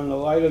 for in the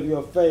light of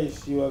your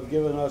face you have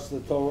given us the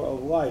Torah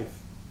of life,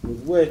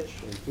 with which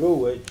and through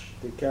which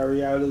to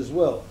carry out his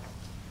will.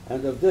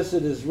 And of this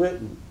it is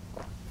written,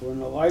 for in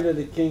the light of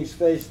the king's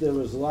face there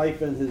is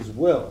life in his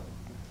will.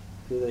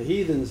 To the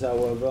heathens,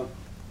 however,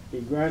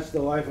 he grants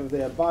the life of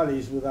their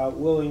bodies without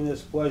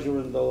willingness, pleasure,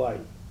 and delight.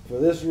 For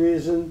this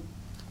reason,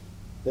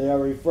 they are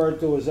referred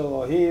to as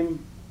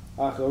Elohim,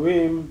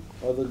 Acharim,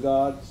 or the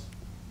gods,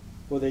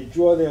 for they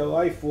draw their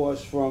life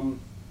force from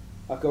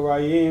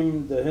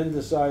Akarayim, the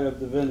Hindu side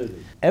of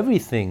divinity.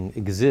 Everything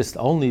exists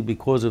only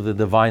because of the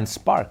divine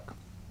spark.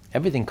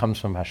 Everything comes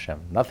from Hashem.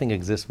 Nothing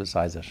exists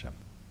besides Hashem.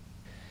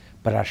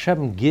 But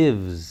Hashem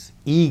gives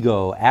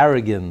ego,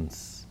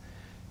 arrogance,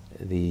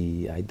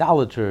 the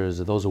idolaters,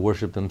 those who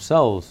worship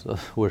themselves,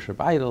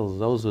 worship idols,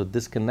 those who are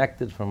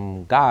disconnected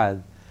from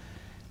God.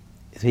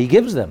 So He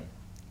gives them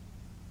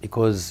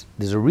because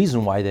there's a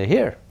reason why they're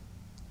here,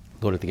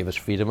 in order to give us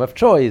freedom of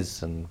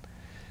choice.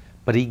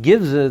 But He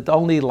gives it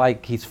only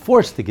like He's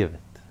forced to give it.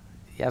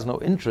 He has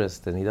no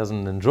interest and He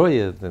doesn't enjoy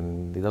it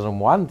and He doesn't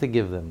want to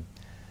give them.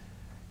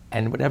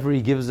 And whatever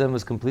He gives them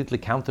is completely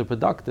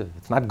counterproductive.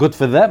 It's not good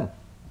for them.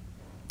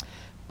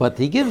 But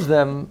He gives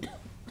them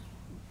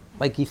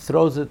like He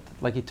throws it,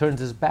 like He turns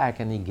His back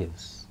and He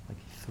gives. Like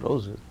He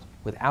throws it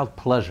without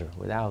pleasure,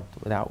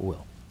 without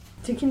will.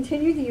 To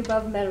continue the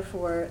above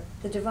metaphor,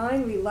 the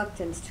divine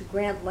reluctance to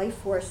grant life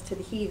force to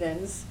the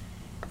heathens,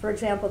 for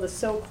example, the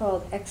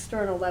so-called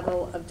external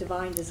level of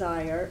divine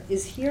desire,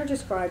 is here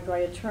described by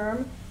a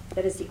term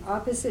that is the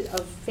opposite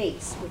of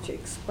face, which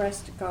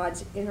expressed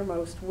God's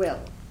innermost will.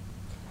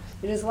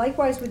 It is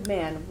likewise with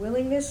man,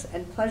 willingness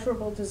and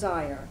pleasurable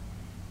desire.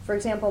 For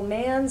example,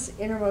 man's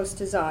innermost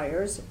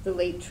desires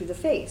relate to the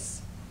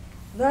face.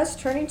 Thus,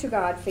 turning to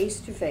God face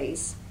to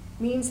face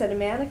means that a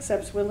man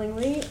accepts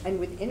willingly and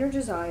with inner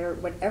desire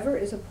whatever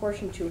is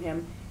apportioned to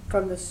him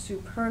from the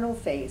supernal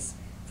face,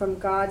 from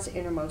God's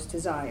innermost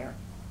desire.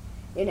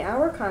 In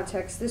our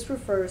context, this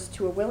refers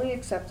to a willing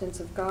acceptance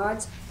of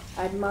God's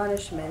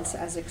admonishments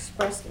as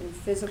expressed in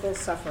physical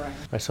suffering.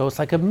 Right, so it's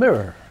like a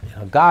mirror.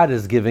 God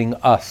is giving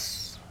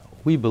us.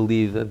 We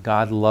believe that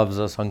God loves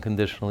us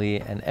unconditionally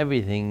and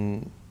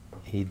everything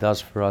He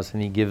does for us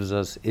and He gives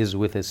us is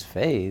with His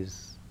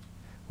face,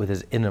 with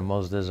His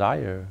innermost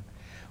desire,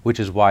 which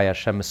is why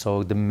Hashem is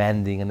so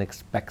demanding and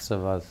expects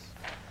of us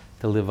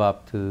to live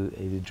up to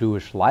a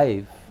Jewish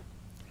life.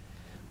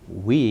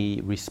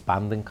 We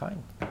respond in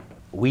kind.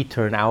 We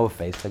turn our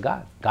face to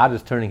God. God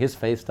is turning His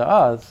face to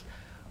us.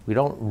 We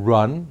don't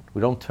run.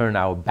 We don't turn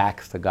our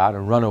backs to God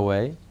and run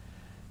away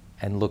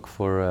and look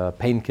for a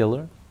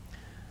painkiller.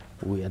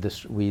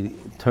 We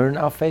turn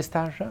our face to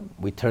Hashem.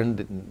 We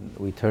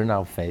turn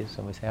our face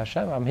and we say,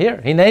 Hashem, I'm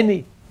here.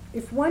 Hineni.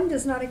 If one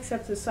does not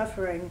accept the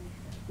suffering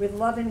with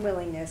love and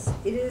willingness,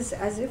 it is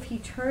as if he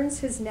turns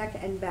his neck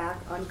and back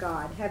on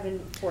God, heaven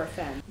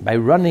forfend. By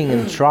running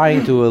and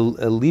trying to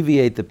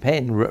alleviate the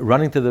pain,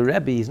 running to the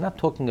Rebbe, he's not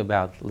talking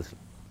about, listen,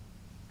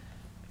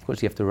 of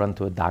course you have to run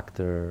to a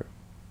doctor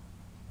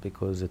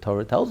because the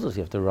Torah tells us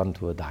you have to run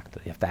to a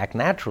doctor. You have to act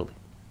naturally.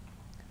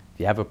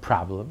 If you have a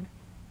problem,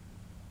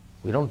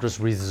 we don't just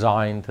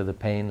resign to the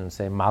pain and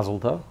say Mazel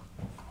Tov.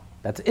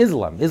 That's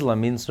Islam.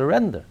 Islam means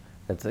surrender.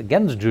 That's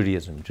against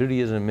Judaism.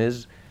 Judaism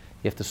is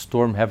you have to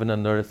storm heaven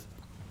and earth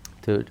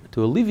to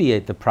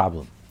alleviate the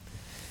problem.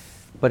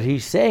 But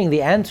he's saying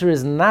the answer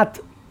is not,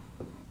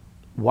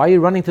 why are you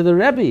running to the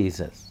Rebbe, he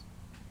says.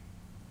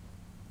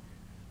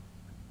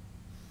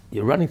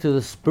 You're running to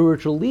the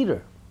spiritual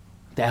leader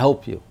to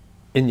help you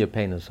in your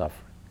pain and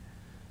suffering.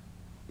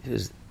 He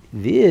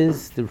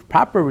says, the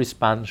proper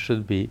response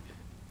should be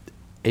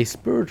a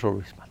spiritual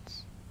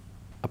response,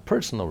 a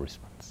personal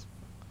response,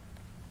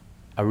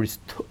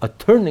 a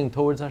turning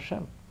towards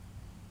Hashem.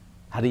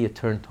 How do you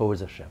turn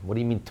towards Hashem? What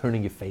do you mean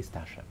turning your face to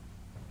Hashem?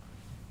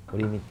 What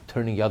do you mean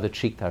turning your other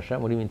cheek to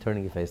Hashem? What do you mean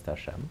turning your face to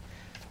Hashem?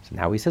 So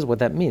now he says what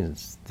that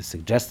means. The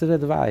suggested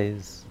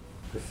advice.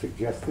 The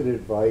suggested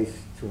advice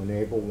to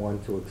enable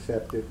one to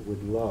accept it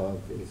with love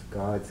is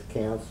God's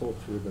counsel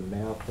through the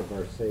mouth of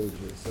our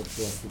sages of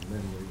blessed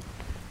memory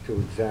to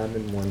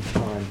examine one's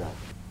conduct.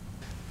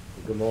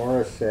 The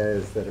Gemara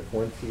says that if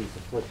one sees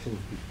afflictions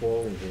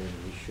befalling him,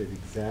 he should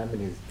examine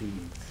his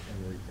deeds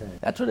and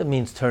repent. That's what it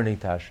means, turning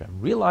to Hashem.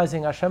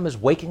 Realizing Hashem is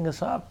waking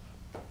us up.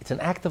 It's an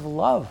act of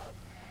love.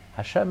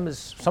 Hashem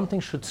is, something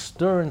should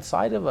stir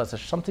inside of us.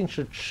 Something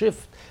should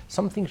shift.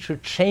 Something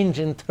should change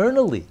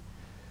internally.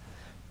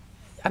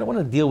 I don't want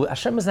to deal with,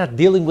 Hashem is not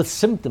dealing with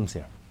symptoms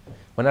here.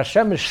 When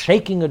Hashem is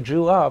shaking a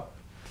Jew up,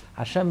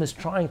 Hashem is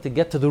trying to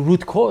get to the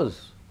root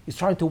cause. He's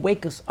trying to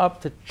wake us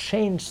up to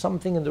change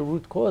something in the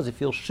root cause. If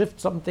he'll shift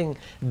something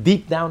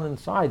deep down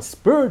inside,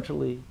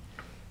 spiritually,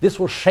 this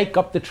will shake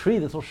up the tree.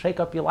 This will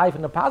shake up your life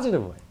in a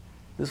positive way.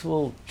 This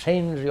will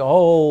change your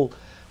whole,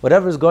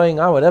 whatever is going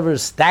on, whatever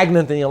is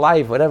stagnant in your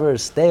life, whatever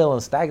is stale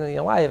and stagnant in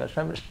your life,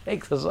 Hashem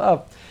shakes us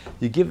up.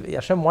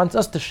 Hashem wants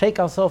us to shake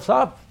ourselves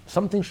up.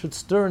 Something should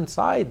stir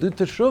inside, do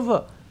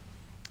teshuvah,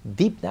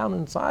 deep down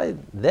inside.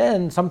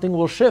 Then something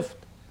will shift.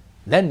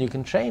 Then you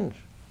can change.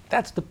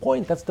 That's the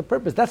point, that's the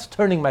purpose. That's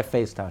turning my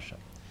face to Hashem.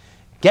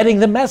 Getting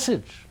the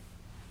message,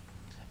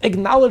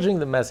 acknowledging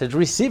the message,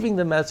 receiving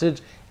the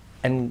message,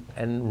 and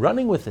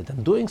running with it,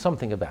 and doing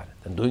something about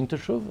it, and doing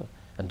teshuvah,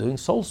 and doing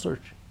soul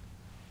searching,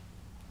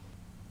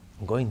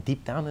 and going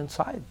deep down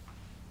inside.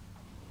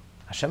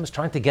 Hashem is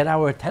trying to get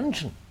our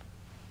attention.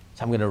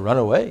 So I'm going to run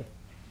away.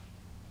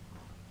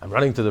 I'm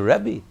running to the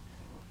Rebbe.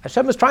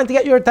 Hashem is trying to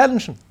get your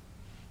attention.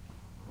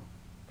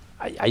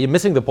 Are you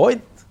missing the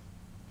point?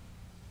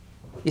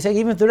 He's saying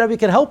even if the Rebbe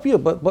can help you,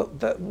 but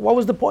what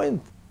was the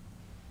point?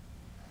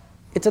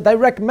 It's a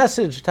direct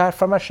message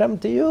from Hashem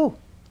to you,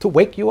 to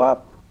wake you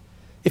up,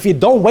 If you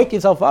don't wake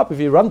yourself up, if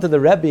you run to the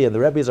Rebbe and the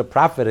Rebbe is a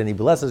prophet and he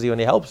blesses you and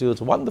he helps you,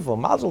 it's wonderful,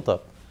 mazel tov.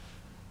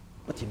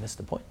 But you missed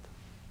the point.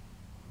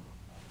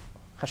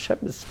 Hashem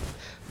is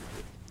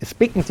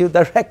speaking to you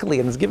directly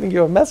and is giving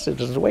you a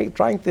message. Is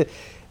trying to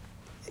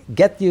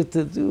get you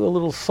to do a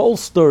little soul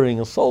stirring,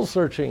 a soul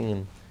searching,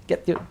 and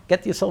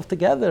get yourself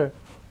together.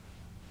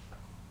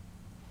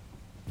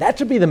 That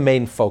should be the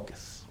main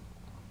focus.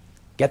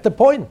 Get the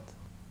point.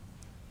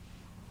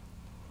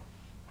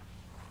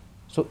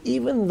 So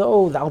even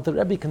though the Alter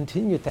Rebbe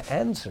continued to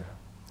answer,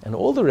 and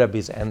all the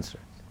Rebbes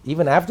answered,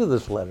 even after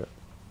this letter,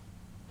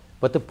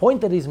 but the point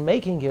that he's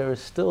making here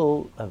is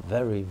still a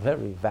very,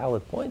 very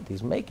valid point.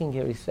 He's making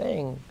here, he's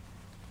saying,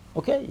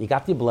 okay, you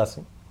got your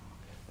blessing.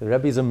 The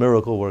Rebbe is a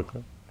miracle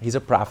worker. He's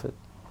a prophet.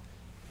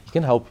 He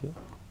can help you,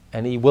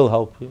 and he will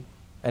help you,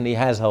 and he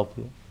has helped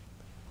you.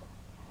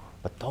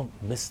 But don't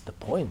miss the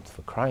point,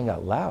 for crying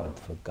out loud,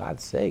 for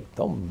God's sake,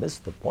 don't miss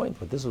the point,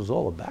 what this was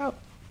all about.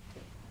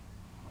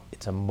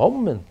 It's a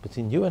moment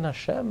between you and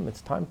Hashem.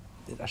 It's time,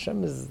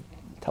 Hashem is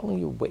telling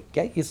you,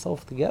 get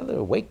yourself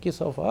together, wake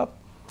yourself up.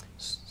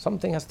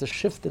 Something has to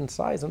shift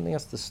inside, something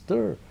has to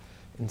stir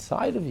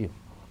inside of you.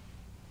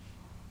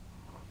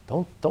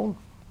 Don't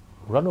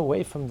run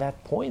away from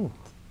that point.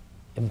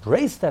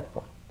 Embrace that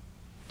point.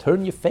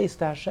 Turn your face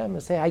to Hashem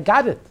and say, I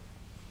got it.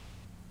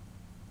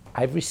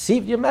 I've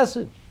received your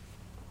message.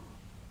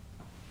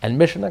 And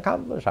mission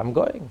accomplished. I'm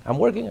going. I'm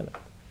working on it.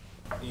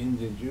 In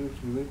the Jewish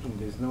religion,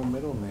 there's no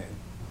middleman.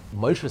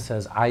 Moshe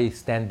says, I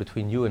stand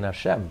between you and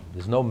Hashem.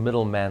 There's no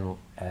middleman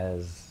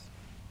as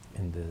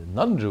in the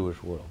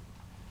non-Jewish world.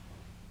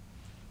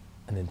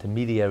 An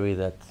intermediary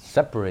that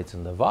separates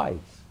and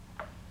divides.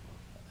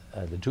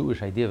 The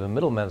Jewish idea of a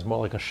middleman is more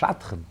like a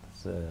shadchan.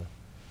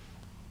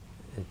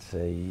 It's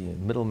a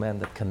middleman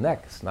that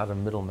connects, not a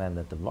middleman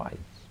that divides.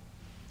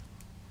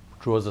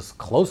 Draws us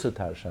closer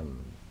to Hashem,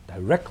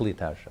 directly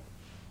to Hashem.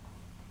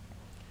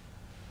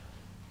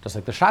 Just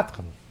like the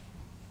shadchan.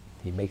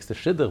 He makes the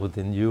shidduch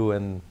within you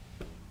and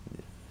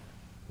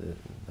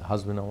the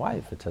husband and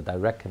wife. It's a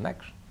direct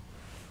connection.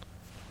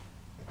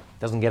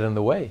 Doesn't get in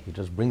the way. He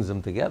just brings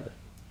them together.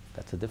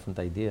 That's a different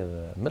idea of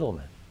a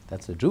middleman.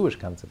 That's a Jewish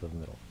concept of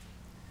middle.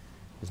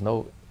 There's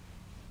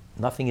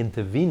nothing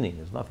intervening.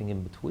 There's nothing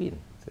in between.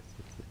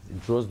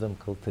 It draws them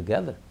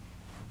together,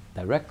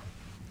 directly.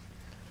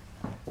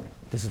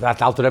 This is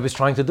what Alter Rebbe is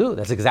trying to do.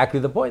 That's exactly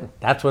the point.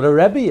 That's what a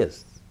Rebbe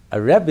is. A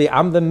Rebbe,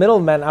 I'm the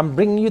middleman. I'm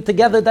bringing you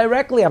together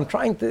directly. I'm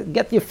trying to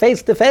get you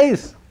face to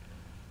face.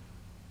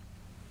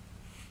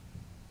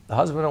 The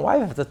husband and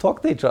wife have to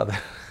talk to each other.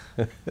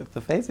 Have to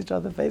face each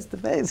other face to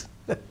face.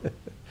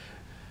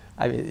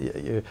 I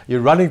mean,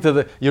 you're running to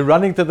the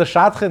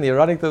shadchan, you're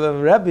running to the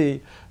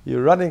Rebbe,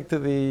 you're running to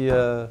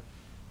the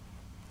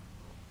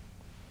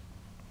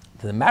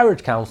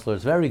marriage counselor.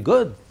 It's very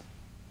good,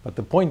 but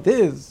the point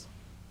is,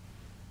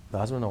 the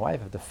husband and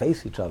wife have to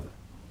face each other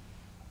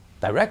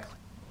directly.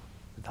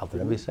 That's what the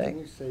Rebbe is saying. Can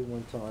you say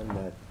one time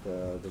that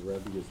the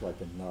Rebbe is like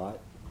a knot?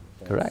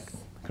 Correct.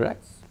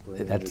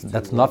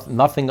 That's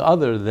nothing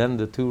other than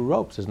the two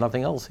ropes. There's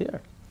nothing else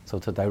here. So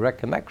it's a direct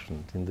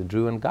connection between the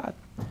Jew and God.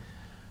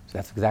 So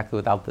that's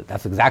exactly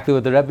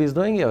what the Rebbe is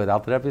doing here. What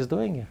Alter Rebbe is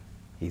doing here.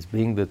 He's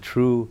being the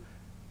true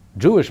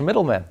Jewish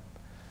middleman,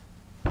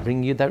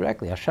 bringing you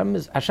directly. Hashem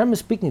is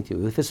speaking to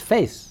you with His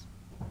face.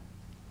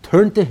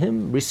 Turn to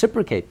Him,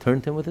 reciprocate.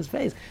 Turn to Him with His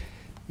face.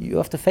 You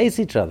have to face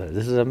each other.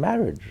 This is a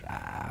marriage.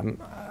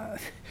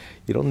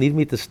 You don't need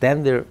me to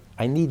stand there.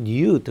 I need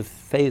you to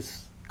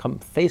come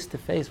face to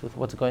face with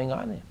what's going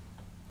on here.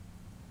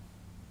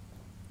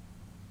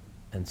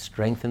 And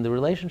strengthen the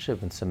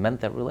relationship and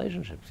cement that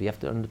relationship. So you have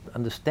to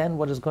understand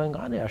what is going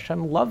on here.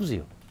 Hashem loves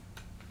you.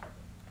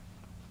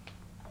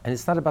 And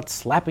it's not about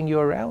slapping you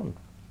around.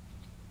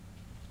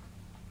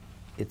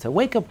 It's a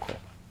wake-up call.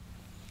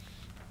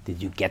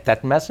 Did you get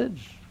that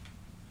message?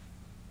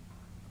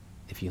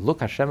 If you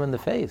look Hashem in the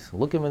face,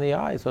 look Him in the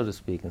eye, so to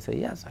speak, and say,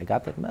 yes, I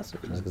got that message.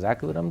 That's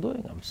exactly what I'm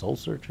doing. I'm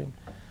soul-searching.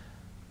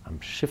 I'm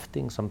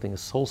shifting. Something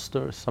is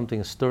something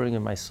is stirring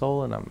in my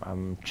soul, and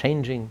I'm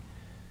changing.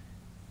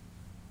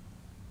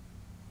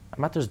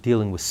 I'm not just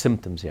dealing with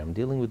symptoms here. I'm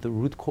dealing with the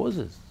root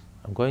causes.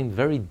 I'm going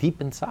very deep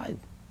inside.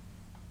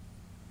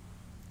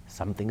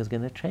 Something is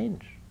going to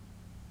change.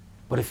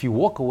 But if you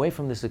walk away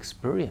from this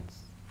experience,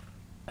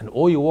 and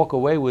all you walk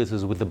away with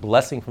is with the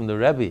blessing from the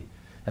Rebbe,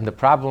 and the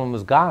problem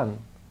is gone,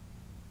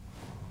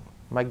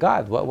 my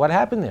God, what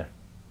happened there?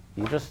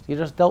 You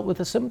just dealt with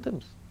the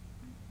symptoms.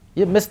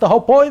 You missed the whole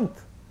point.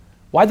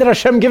 Why did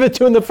Hashem give it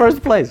to you in the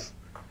first place?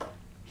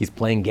 He's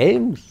playing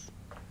games.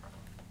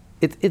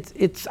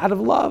 It's out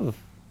of love.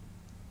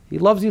 He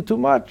loves you too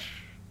much.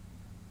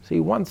 So he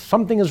wants,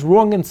 something is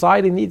wrong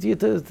inside. He needs you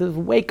to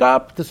wake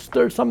up, to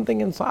stir something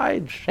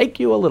inside, shake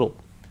you a little.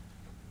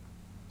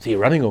 So you're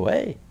running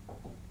away.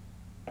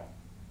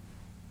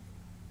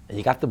 And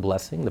you got the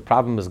blessing, the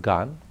problem is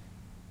gone,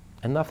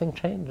 and nothing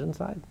changed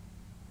inside.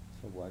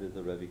 So why did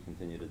the Rebbe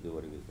continue to do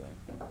what he was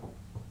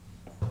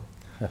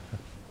doing?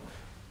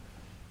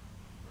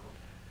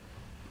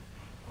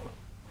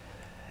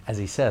 As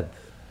he said,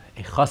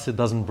 A chassid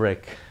doesn't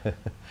break.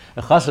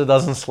 A chassid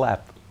doesn't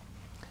slap.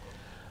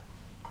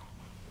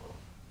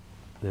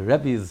 The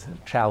Rebbe's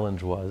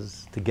challenge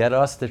was to get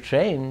us to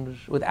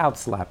change without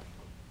slapping.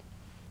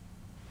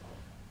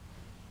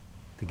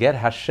 To get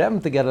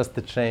Hashem to get us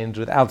to change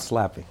without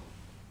slapping.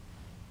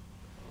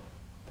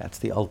 That's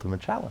the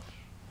ultimate challenge.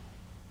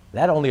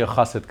 That only a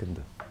chassid can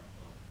do.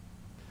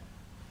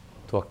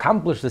 To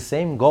accomplish the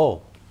same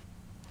goal,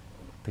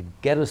 to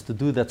get us to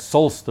do that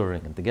soul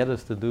stirring and to get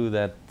us to do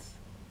that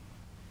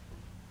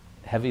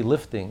heavy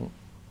lifting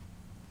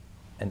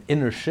and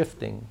inner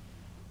shifting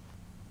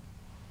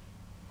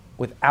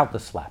without the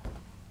slap.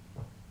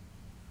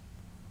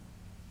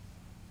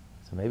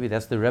 So maybe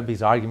that's the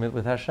Rebbe's argument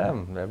with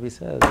Hashem. The Rebbe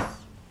says,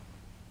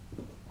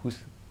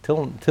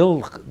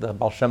 till the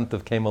Baal Shem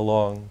Tov came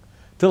along,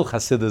 till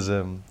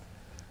Hasidism,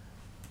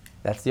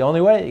 that's the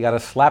only way. You got to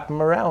slap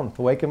him around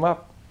to wake him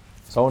up.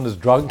 If someone is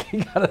drunk,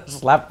 you got to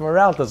slap him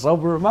around to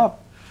sober him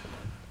up.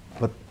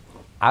 But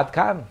Ad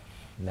Kan,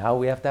 now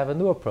we have to have a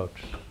new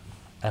approach.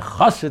 A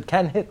chassid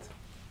can hit.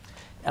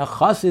 A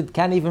chassid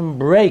can't even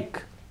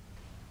break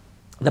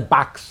the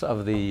box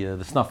of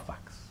the snuff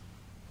box.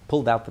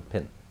 Pulled out the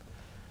pin.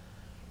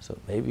 So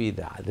maybe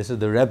this is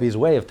the Rebbe's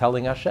way of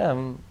telling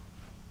Hashem,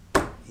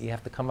 you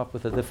have to come up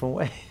with a different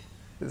way.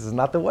 This is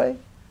not the way.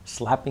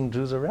 Slapping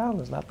Jews around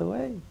is not the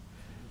way.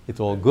 It's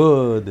all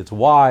good, it's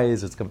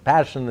wise, it's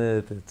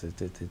compassionate,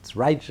 it's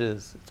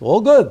righteous, it's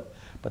all good.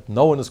 But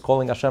no one is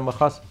calling Hashem a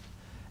chassid.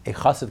 A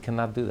chassid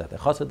cannot do that. A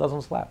chassid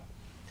doesn't slap.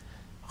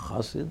 A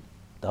chassid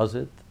does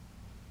it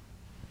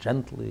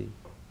gently,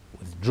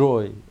 with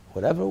joy,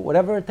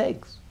 whatever it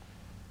takes.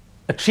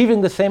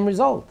 Achieving the same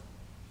result.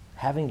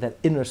 Having that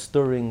inner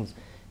stirrings,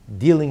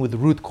 dealing with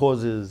root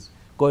causes,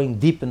 going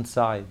deep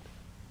inside.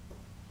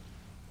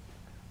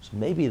 So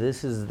maybe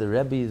this is the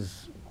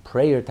Rebbe's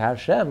prayer to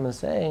Hashem and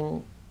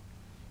saying,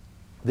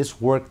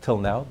 this worked till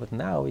now, but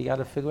now we got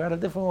to figure out a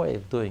different way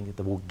of doing it,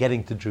 of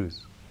getting to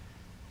Jews.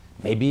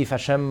 Maybe if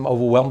Hashem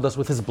overwhelmed us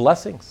with His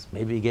blessings,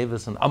 maybe He gave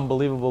us an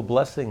unbelievable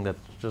blessing that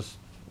just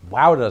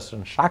wowed us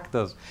and shocked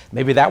us.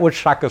 Maybe that would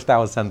shock us to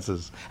our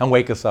senses and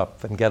wake us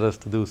up and get us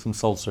to do some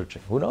soul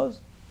searching. Who knows?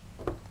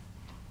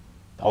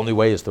 The only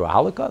way is through a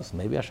Holocaust.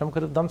 Maybe Hashem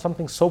could have done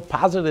something so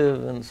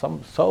positive and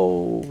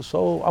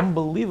so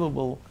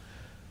unbelievable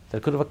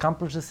that could have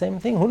accomplished the same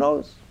thing. Who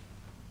knows?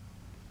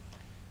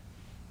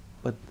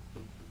 But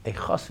a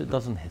chassid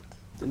doesn't hit.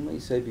 Didn't we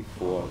say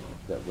before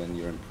that when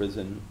you're in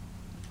prison,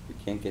 you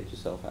can't get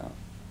yourself out?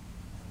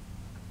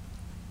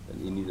 That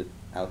you need it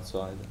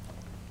outside to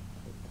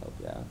help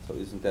you out. So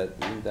isn't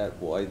that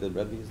why the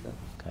Rebbe is there?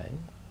 Okay.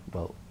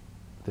 Well,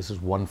 this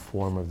is one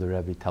form of the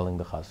Rebbe telling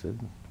the chassid,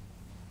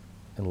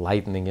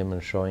 enlightening him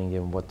and showing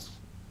him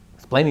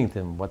explaining to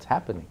him what's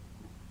happening.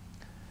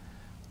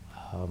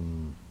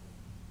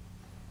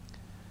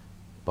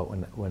 But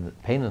when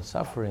pain and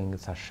suffering,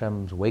 it's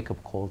Hashem's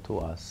wake-up call to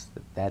us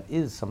that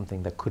is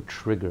something that could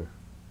trigger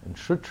and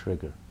should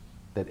trigger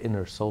that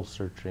inner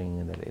soul-searching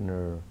and that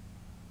inner...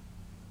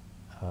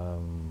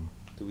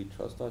 Do we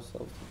trust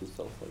ourselves to do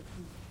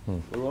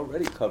soul-searching? We're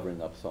already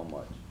covering up so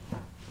much.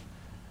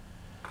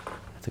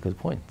 That's a good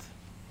point.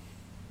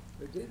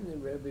 But didn't the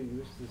Rebbe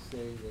used to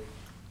say that,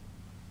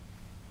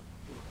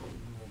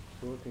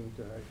 talking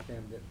to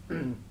Hashem,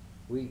 that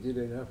we did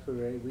enough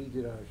already, we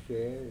did our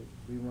share,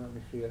 we want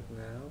Mashiach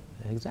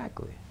now?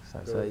 Exactly.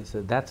 So he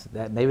said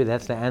maybe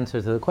that's the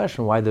answer to the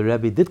question why the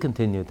Rebbe did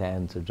continue to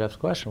answer, Jeff's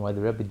question, why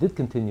the Rebbe did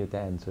continue to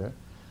answer,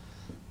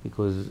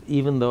 because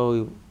even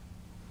though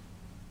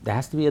there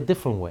has to be a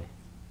different way.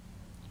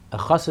 A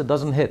chassid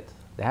doesn't hit.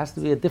 There has to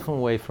be a different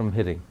way from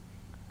hitting.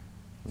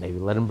 Maybe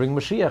let him bring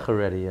Mashiach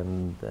already,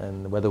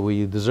 and whether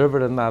we deserve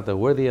it or not, or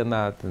worthy or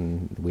not,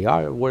 and we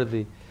are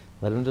worthy,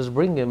 let him just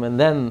bring him, and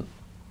then,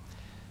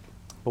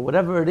 but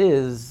whatever it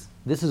is,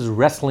 this is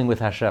wrestling with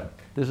Hashem.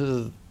 This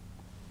is,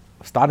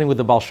 starting with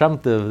the Baal Shem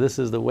Tov, this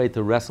is the way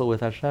to wrestle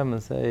with Hashem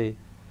and say,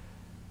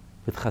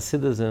 with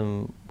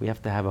Hasidism, we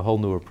have to have a whole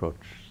new approach.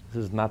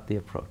 This is not the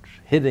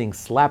approach. Hitting,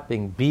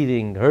 slapping,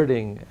 beating,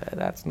 hurting,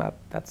 that's not,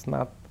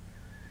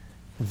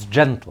 it's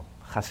gentle.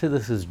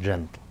 Hasidus is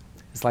gentle.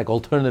 It's like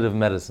alternative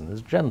medicine,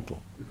 it's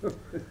gentle.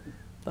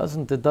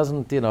 It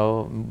doesn't,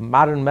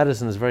 modern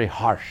medicine is very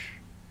harsh.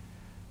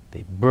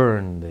 They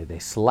burn, they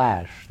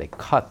slash, they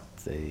cut,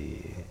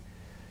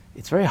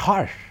 it's very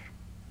harsh.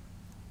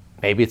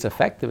 Maybe it's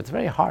effective, it's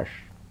very harsh.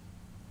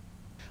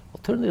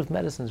 Alternative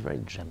medicine is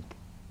very gentle,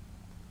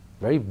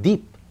 very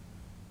deep,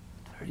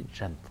 very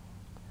gentle.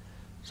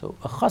 So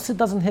a chassid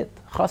doesn't hit.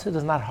 Chassid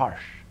is not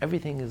harsh.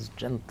 Everything is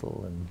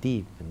gentle and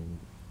deep.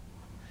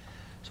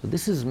 So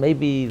this is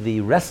maybe the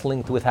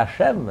wrestling with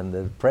Hashem and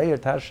the prayer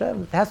to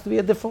Hashem. It has to be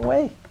a different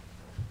way.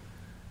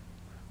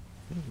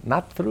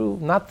 Not through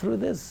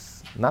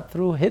this, not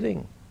through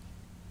hitting.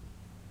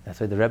 That's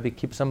why the Rebbe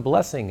keeps on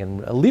blessing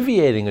and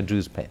alleviating a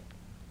Jew's pain.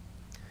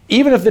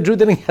 Even if the Jew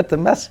didn't get the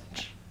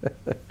message.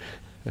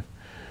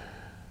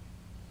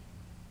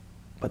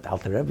 But the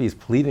Alter Rebbe is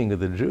pleading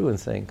with the Jew and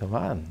saying, come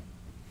on.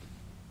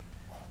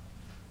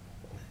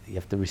 You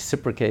have to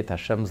reciprocate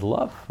Hashem's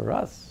love for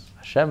us.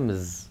 Hashem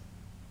is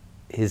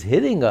his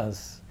hitting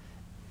us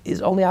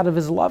is only out of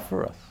his love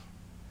for us.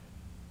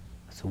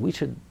 So we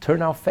should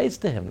turn our face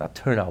to him, not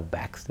turn our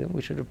backs to him.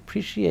 We should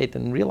appreciate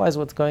and realize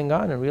what's going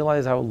on and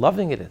realize how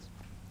loving it is.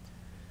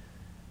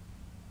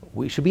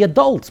 We should be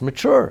adults,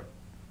 mature.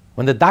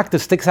 When the doctor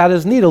sticks out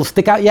his needle,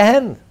 stick out your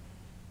hand.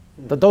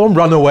 Don't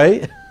run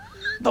away.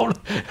 Don't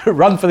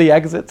run for the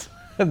exits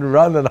and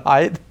run and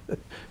hide.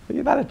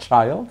 You're not a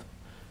child.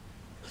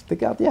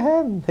 Stick out your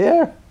hand.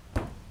 Here.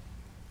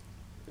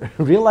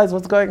 Realize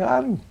what's going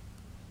on.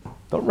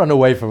 Don't run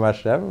away from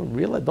Hashem.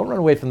 Don't run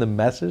away from the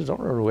message. Don't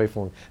run away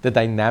from the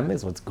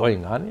dynamics, what's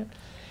going on here.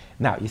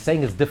 Now, you're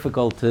saying it's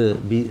difficult to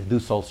do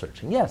soul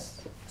searching.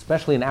 Yes,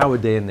 especially in our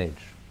day and age.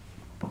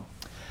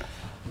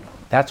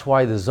 That's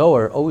why the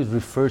Zohar always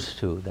refers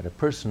to that a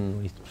person,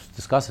 when he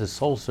discusses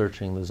soul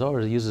searching, the Zohar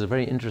uses a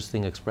very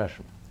interesting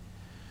expression.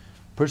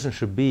 A person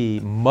should be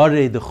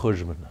Marei de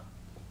Chujman,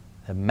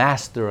 a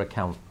master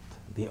accountant,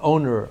 the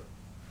owner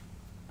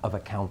of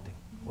accounting.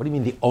 What do you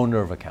mean the owner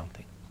of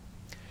accounting?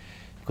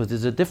 Because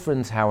there's a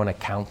difference how an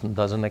accountant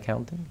does an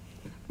accounting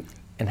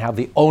and how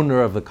the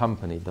owner of the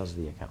company does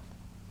the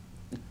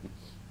accounting.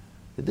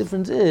 The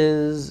difference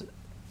is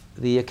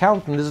the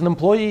accountant is an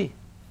employee.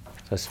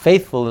 So as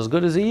faithful, as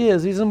good as he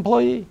is, he's an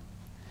employee.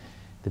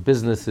 The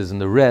business is in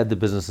the red, the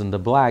business is in the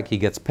black, he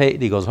gets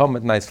paid, he goes home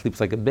at night,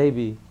 sleeps like a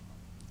baby.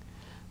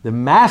 The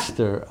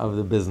master of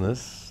the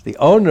business, the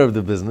owner of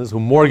the business, who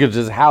mortgaged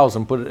his house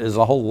and put his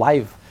whole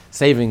life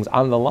savings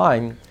on the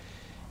line,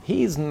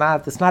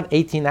 it's not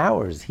 18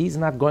 hours. He's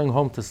not going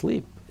home to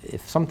sleep.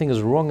 If something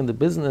is wrong in the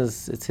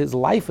business, it's his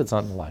life that's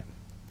on the line.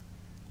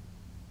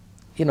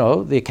 You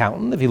know, the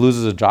accountant, if he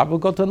loses a job, will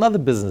go to another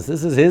business.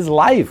 This is his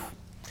life.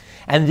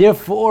 And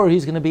therefore,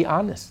 he's going to be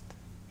honest.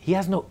 He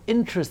has no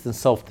interest in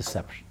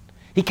self-deception.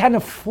 He can't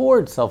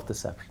afford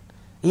self-deception.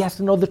 He has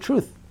to know the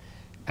truth.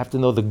 Have to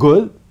know the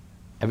good,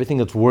 everything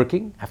that's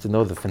working. Have to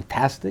know the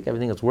fantastic,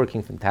 everything that's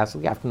working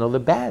fantastically. Have to know the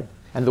bad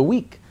and the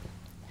weak.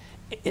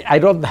 I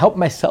don't help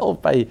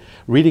myself by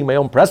reading my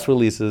own press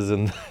releases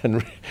and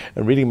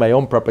reading my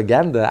own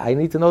propaganda. I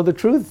need to know the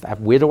truth.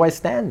 Where do I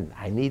stand?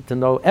 I need to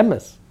know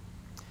emes.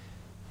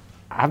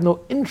 I have no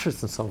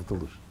interest in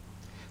self-delusion.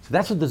 So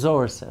that's what the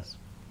Zohar says.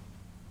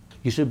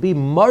 You should be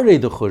Marei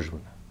de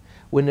Chujman.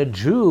 When a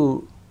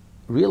Jew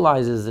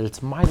realizes that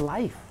it's my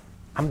life,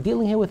 I'm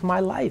dealing here with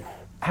my life.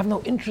 I have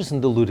no interest in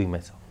deluding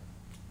myself.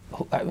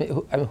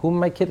 Who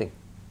am I kidding?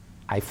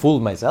 I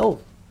fooled myself.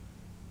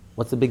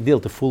 What's the big deal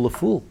to fool a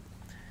fool?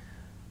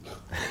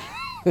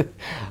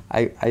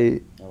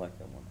 I like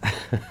that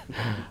one.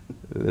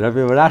 Rabbi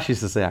Marash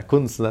used to say,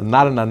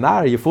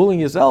 you're fooling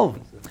yourself.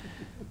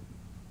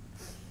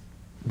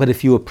 But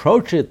if you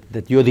approach it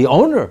that you're the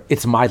owner,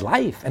 it's my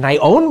life, and I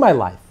own my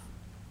life.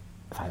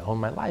 If I own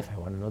my life, I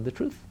want to know the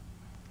truth.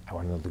 I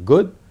want to know the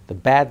good, the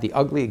bad, the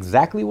ugly,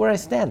 exactly where I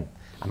stand.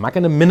 I'm not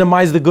going to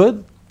minimize the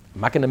good.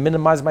 I'm not going to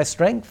minimize my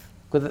strength,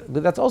 because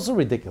that's also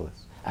ridiculous.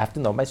 I have to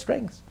know my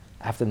strengths.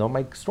 I have to know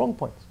my strong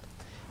points.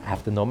 I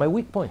have to know my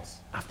weak points.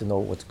 I have to know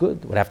what's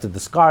good, what I have to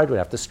discard, what I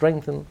have to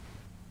strengthen.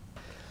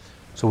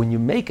 So when you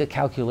make a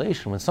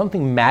calculation, when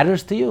something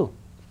matters to you,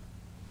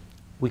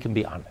 we can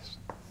be honest.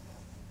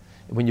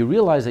 When you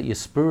realize that your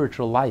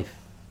spiritual life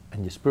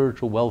and your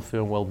spiritual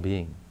welfare and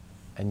well-being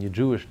and your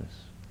Jewishness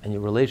and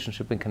your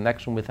relationship and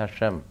connection with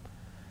Hashem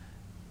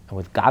and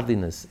with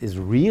godliness is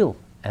real,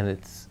 and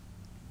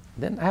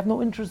then I have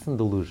no interest in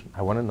delusion.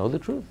 I want to know the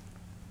truth.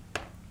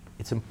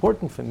 It's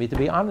important for me to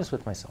be honest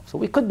with myself. So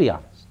we could be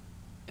honest.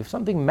 If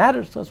something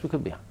matters to us, we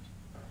could be honest.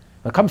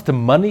 When it comes to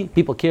money,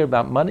 people care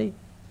about money.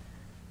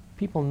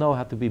 People know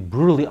how to be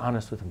brutally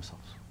honest with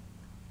themselves.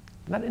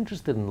 They're not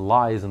interested in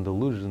lies and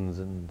delusions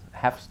and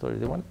half stories.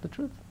 They want the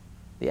truth,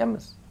 the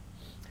emes.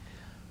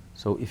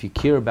 So if you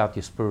care about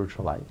your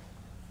spiritual life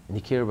and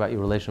you care about your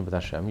relationship with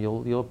Hashem,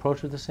 you'll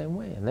approach it the same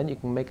way. And then you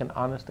can make an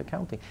honest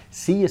accounting.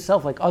 See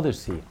yourself like others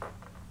see you,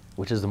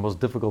 which is the most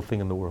difficult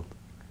thing in the world.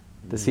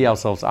 To see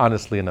ourselves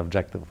honestly and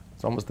objectively.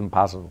 It's almost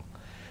impossible.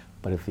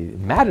 But if it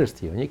matters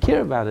to you and you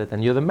care about it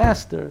and you're the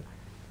master,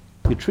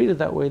 you treat it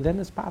that way, then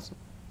it's possible.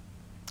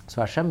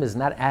 So Hashem is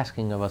not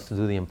asking of us to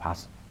do the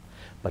impossible.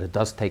 But it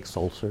does take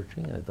soul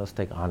searching, and it does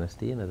take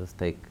honesty, and it does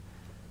take...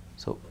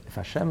 So if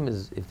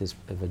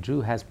if a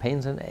Jew has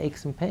pains and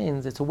aches and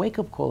pains, it's a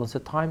wake-up call. It's a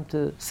time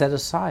to set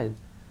aside.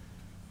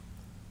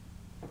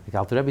 Like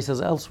Alter Rebbe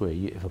says elsewhere,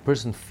 if a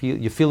person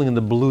you're feeling in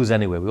the blues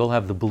anyway, we all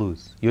have the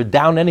blues. You're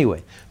down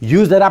anyway.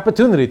 Use that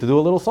opportunity to do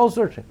a little soul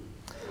searching.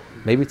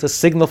 Maybe it's a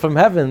signal from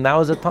heaven. Now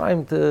is a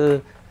time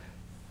to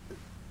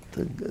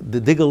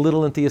dig a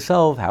little into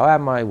yourself. How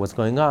am I? What's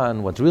going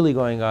on? What's really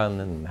going on?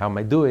 And how am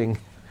I doing?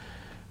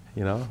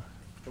 You know?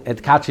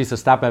 Ed Kachi used to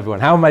stop everyone.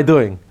 How am I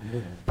doing?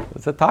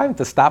 It's a time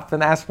to stop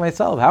and ask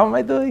myself, how am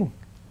I doing?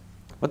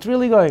 What's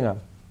really going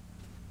on?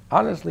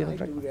 Honestly. I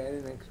do that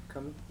and it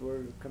comes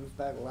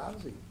back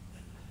lousy.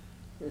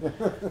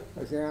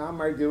 I say, how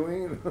am I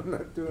doing? I'm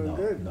not doing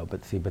good. No,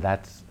 but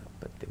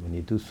when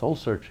you do soul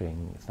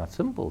searching, it's not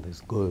simple.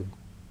 There's good.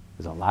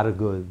 There's a lot of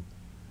good,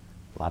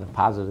 a lot of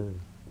positive.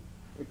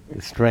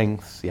 your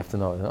strengths. You have to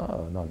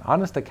know, no,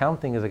 honest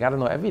accounting is I got to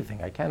know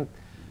everything. I can't,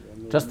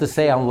 just to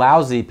say I'm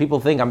lousy, people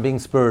think I'm being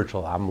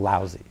spiritual, I'm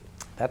lousy.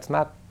 That's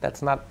not,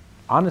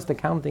 honest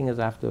accounting is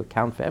I have to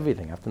account for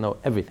everything. I have to know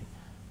everything.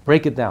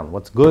 Break it down.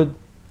 What's good,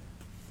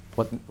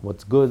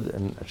 what's good,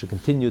 and I should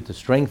continue to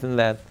strengthen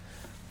that.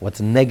 What's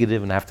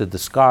negative, and I have to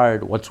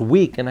discard. What's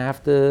weak, and I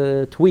have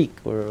to tweak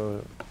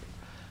or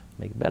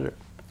make better.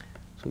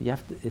 So you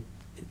have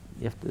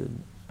to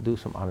do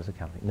some honest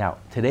accounting. Now,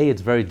 today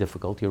it's very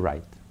difficult, you're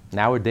right. In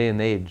our day and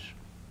age,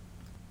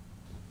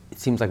 it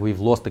seems like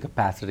we've lost the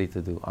capacity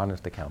to do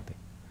honest accounting.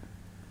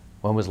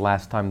 When was the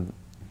last time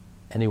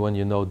anyone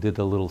you know did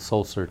a little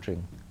soul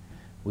searching?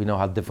 We know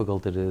how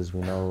difficult it is.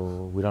 We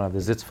know we don't have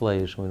the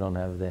Sitzfleisch, we don't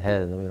have the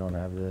head, we don't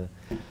have the...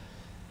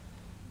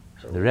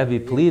 The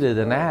Rebbe pleaded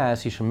and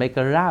asked, you should make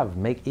a Rav.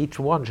 Each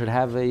one should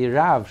have a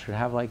Rav, should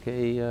have like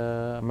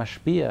a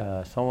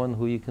mashpia, someone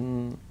who you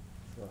can,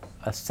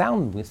 a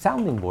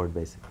sounding board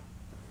basically.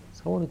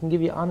 Someone who can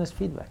give you honest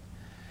feedback.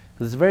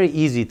 Because it's very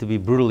easy to be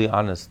brutally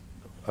honest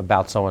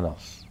about someone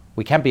else.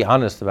 We can't be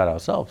honest about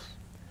ourselves.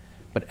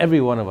 But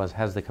every one of us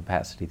has the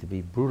capacity to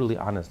be brutally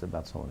honest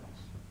about someone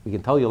else. We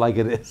can tell you like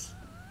it is.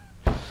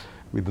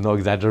 With no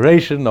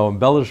exaggeration, no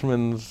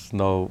embellishments,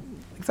 no,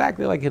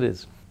 exactly like it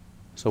is.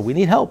 So we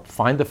need help.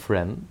 Find a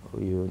friend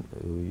who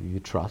you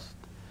trust.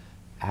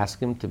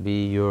 Ask him to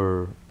be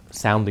your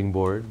sounding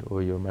board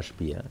or your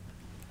mashpia.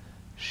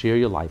 Share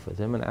your life with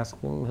him and ask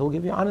him, he'll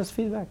give you honest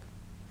feedback.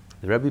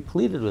 The Rebbe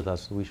pleaded with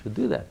us that we should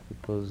do that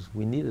because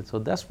we need it so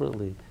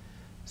desperately,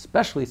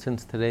 especially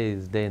since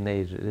today's day and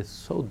age. It is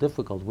so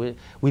difficult.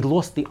 We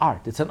lost the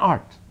art. It's an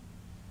art.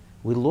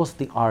 We lost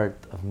the art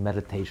of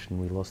meditation.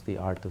 We lost the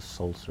art of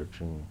soul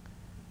searching.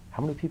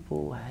 How many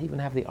people even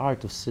have the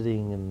art of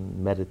sitting and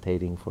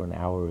meditating for an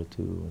hour or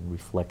two and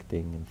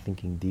reflecting and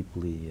thinking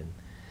deeply? And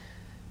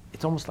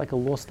it's almost like a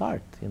lost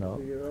art, you know.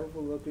 So you're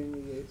overlooking the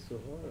Yetzer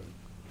Hara.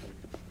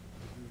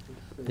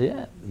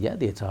 Yeah,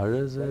 the Yetzer Hara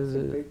is That's a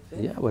big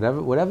thing. yeah,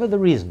 whatever the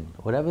reason,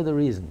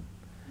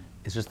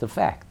 it's just a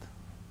fact.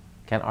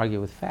 Can't argue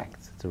with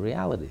facts. It's a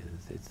reality.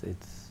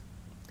 It's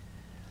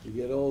You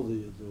get older,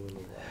 you do it a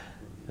lot.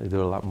 they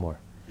do a lot more.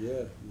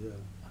 Yeah.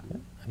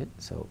 Okay,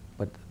 so,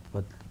 but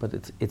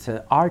it's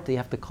an art that you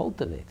have to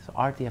cultivate. It's an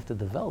art you have to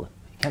develop.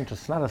 You can't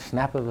just, it's not a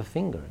snap of a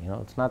finger, you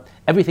know. It's not,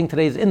 everything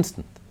today is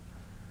instant.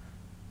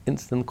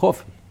 Instant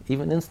coffee.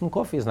 Even instant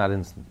coffee is not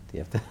instant. You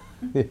have to,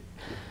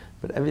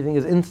 but everything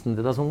is instant.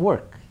 It doesn't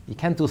work. You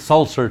can't do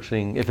soul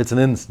searching if it's an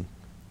instant.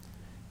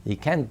 You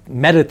can't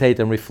meditate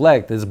and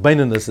reflect. There's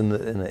beingness in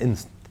an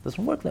instant. It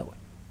doesn't work that way.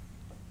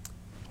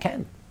 You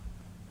can't.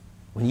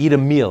 When you eat a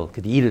meal,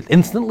 could you eat it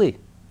instantly?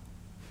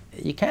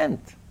 You can't.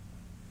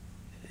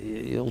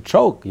 You'll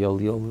choke. You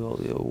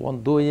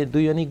won't do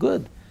you any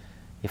good.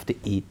 You have to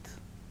eat,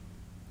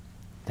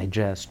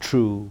 digest,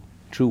 chew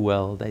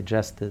well,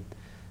 digest it.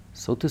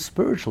 So too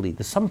spiritually,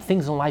 there's some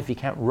things in life you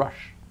can't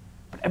rush.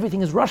 But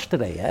everything is rushed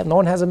today. Eh? No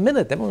one has a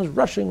minute. Everyone is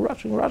rushing.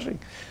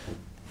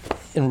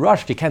 In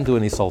rush, you can't do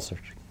any soul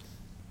searching,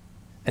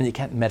 and you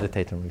can't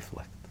meditate and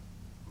reflect,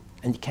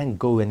 and you can't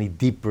go any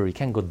deeper. You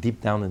can't go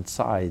deep down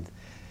inside.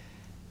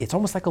 It's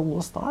almost like a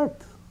lost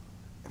art.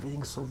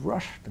 Everything's so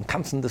rushed, and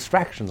constant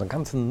distractions, and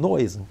constant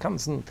noise, and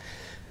constant...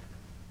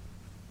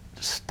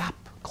 Just stop,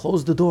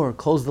 close the door,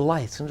 close the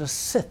lights, and just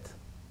sit.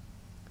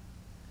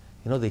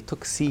 You know, they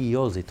took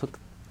CEOs, they took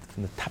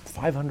from the top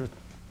 500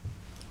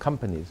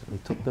 companies, they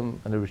took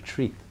them on a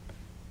retreat.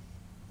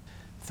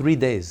 3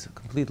 days,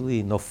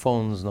 completely no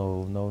phones,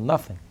 no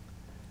nothing.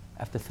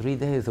 After 3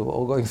 days, they were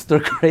all going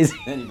stir crazy.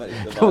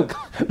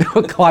 They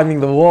were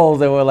climbing the walls,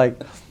 they were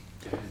like...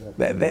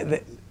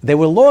 They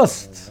were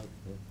lost.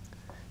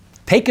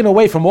 Taken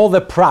away from all their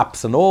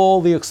props and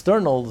all the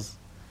externals,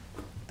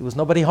 there was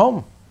nobody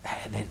home.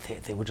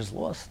 They were just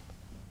lost.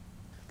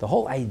 The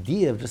whole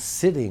idea of just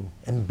sitting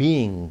and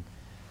being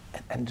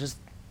and just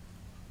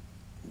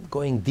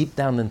going deep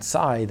down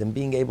inside and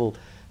being able,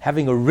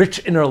 having a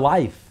rich inner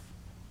life,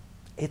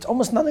 it's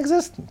almost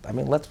non-existent. I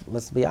mean,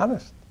 let's be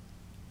honest.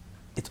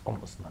 It's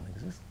almost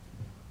non-existent.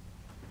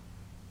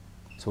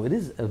 So it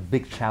is a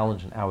big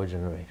challenge in our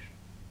generation.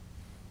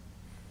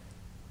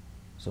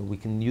 So we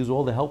can use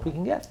all the help we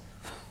can get.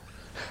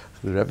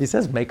 The Rebbe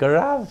says, make a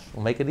Rav,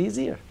 we'll make it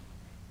easier.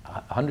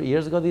 100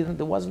 years ago,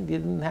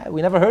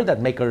 we never heard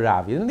that, make a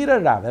Rav. You didn't need a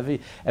Rav.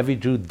 Every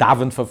Jew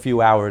davened for a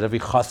few hours, every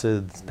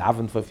chassid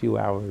davened for a few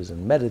hours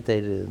and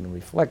meditated and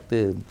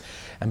reflected.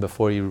 And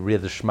before you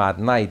read the Shema at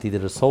night, he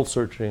did a soul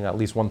searching at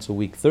least once a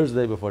week,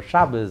 Thursday before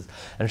Shabbos.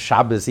 And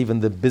Shabbos,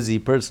 even the busy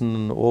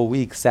person all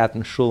week sat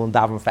in shul and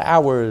davened for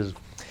hours.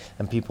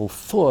 And people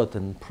thought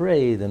and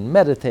prayed and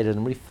meditated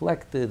and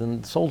reflected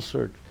and soul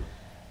searched.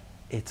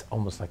 It's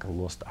almost like a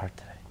lost art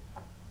today.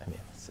 I mean,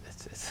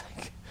 it's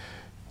like,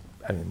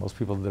 I mean, most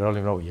people, they don't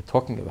even know what you're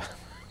talking about.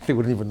 They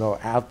wouldn't even know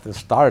how to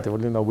start. They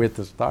wouldn't even know where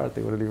to start.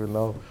 They wouldn't even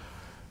know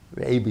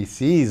the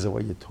ABCs of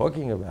what you're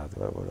talking about.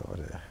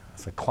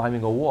 It's like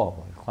climbing a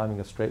wall, like climbing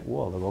a straight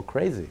wall. They'll go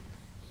crazy.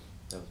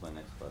 That was my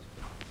next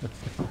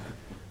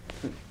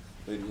question.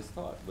 What you just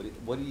thought.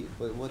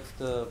 What's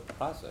the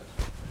process?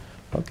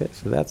 Okay,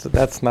 so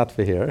that's not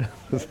for here.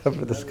 It's up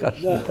for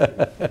discussion.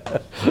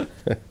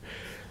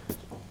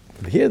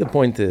 But here the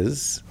point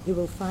is, He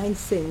will find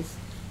sins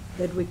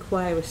that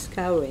require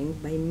scouring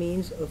by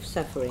means of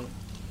suffering.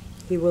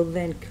 He will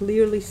then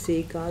clearly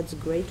see God's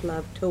great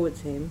love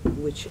towards him,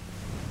 which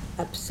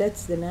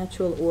upsets the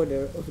natural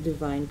order of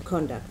divine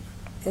conduct.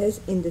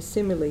 As in the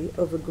simile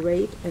of a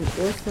great and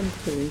orphan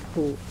king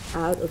who,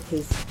 out of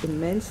his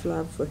immense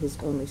love for his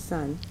only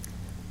son,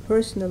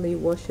 personally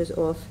washes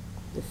off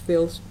the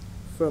filth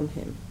from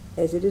him.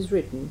 As it is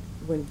written,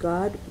 when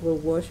God will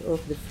wash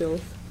off the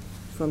filth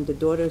from the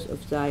daughters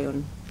of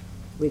Zion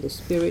with the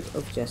spirit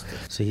of justice.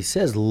 so he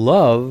says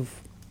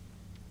love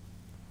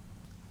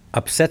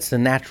upsets the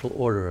natural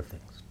order of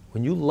things.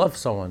 When you love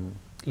someone,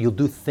 you'll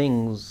do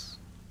things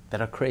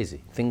that are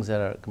crazy, things that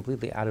are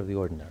completely out of the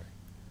ordinary.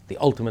 The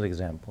ultimate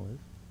example is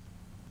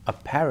a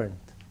parent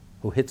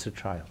who hits a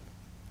child.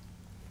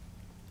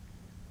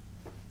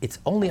 It's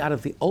only out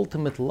of the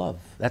ultimate love.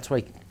 That's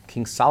why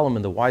King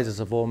Solomon, the wisest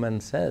of all men,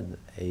 said,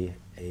 a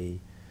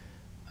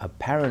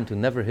parent who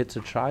never hits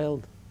a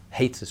child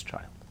hates his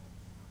child.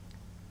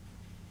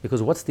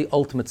 Because what's the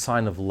ultimate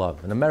sign of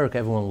love? In America,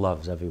 everyone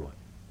loves everyone.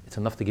 It's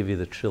enough to give you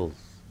the chills.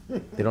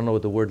 They don't know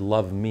what the word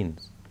love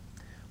means.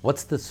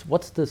 What's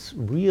this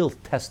real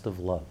test of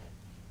love?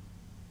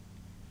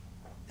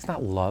 It's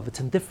not love,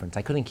 it's indifference.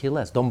 I couldn't care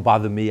less. Don't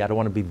bother me, I don't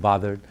want to be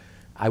bothered.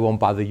 I won't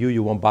bother you,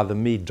 you won't bother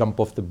me. Jump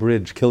off the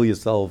bridge, kill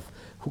yourself.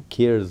 Who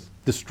cares?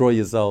 Destroy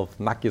yourself,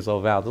 knock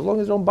yourself out. As long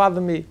as you don't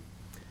bother me.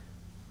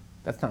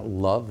 That's not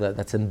love,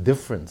 that's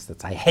indifference.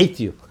 That's I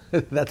hate you.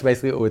 That's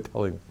basically what we're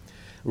telling them.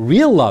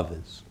 Real love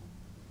is,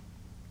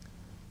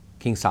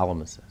 King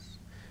Solomon says,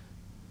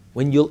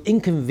 when you'll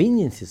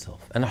inconvenience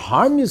yourself and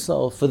harm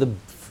yourself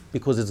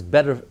because it's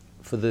better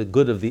for the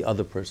good of the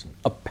other person.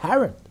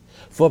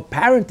 For a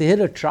parent to hit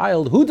a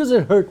child, who does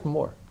it hurt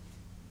more?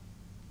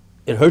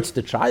 It hurts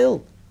the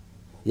child,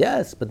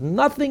 yes, but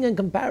nothing in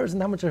comparison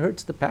to how much it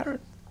hurts the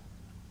parent.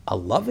 A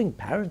loving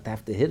parent to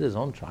have to hit his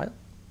own child?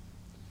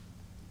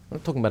 I'm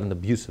not talking about an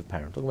abusive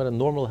parent, I'm talking about a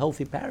normal,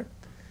 healthy parent.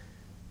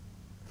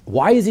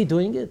 Why is he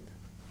doing it?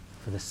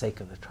 For the sake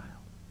of the child.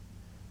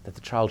 That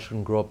the child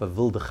shouldn't grow up a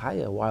wilde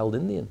chaya, a wild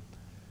Indian.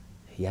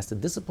 He has to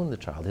discipline the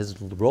child. His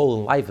role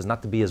in life is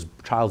not to be his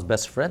child's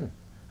best friend.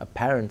 A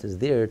parent is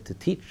there to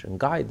teach and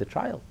guide the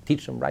child,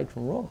 teach them right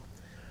from wrong.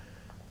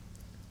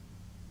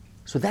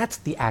 So that's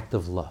the act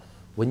of love.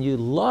 When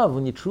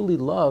you truly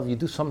love, you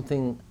do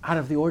something out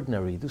of the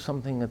ordinary. You do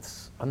something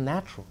that's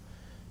unnatural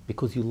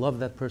because you love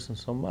that person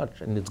so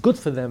much. And it's good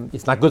for them.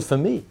 It's not good for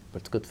me,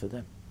 but it's good for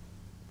them.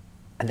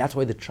 And that's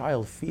why the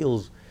child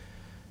feels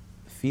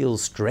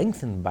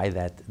strengthened by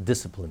that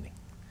disciplining,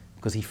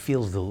 because he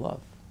feels the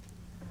love.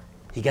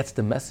 He gets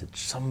the message,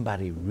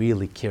 somebody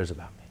really cares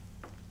about me.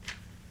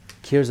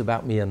 Cares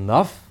about me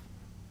enough.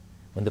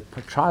 When the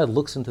child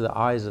looks into the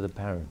eyes of the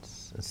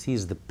parents and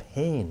sees the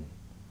pain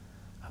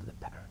of the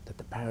parent, that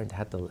the parent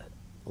had to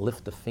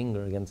lift a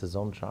finger against his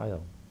own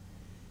child,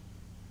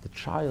 the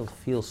child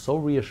feels so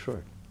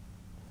reassured,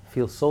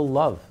 feels so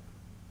loved.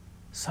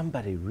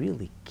 Somebody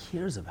really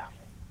cares about me.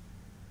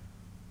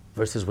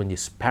 Versus when your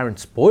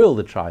parents spoil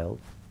the child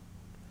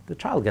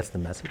gets the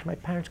message, my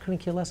parents couldn't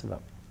care less about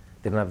me.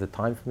 They don't have the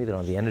time for me, they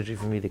don't have the energy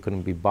for me, they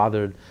couldn't be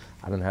bothered.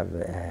 I don't have,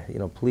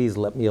 please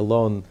let me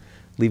alone,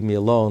 leave me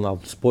alone,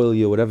 I'll spoil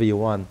you, whatever you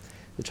want.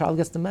 The child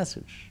gets the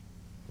message.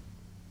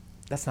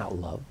 That's not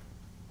love.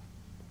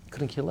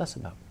 Couldn't care less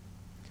about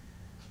me.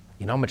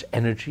 You know how much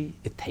energy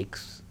it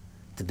takes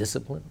to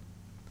discipline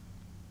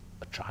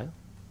a child?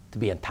 To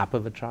be on top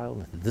of a child,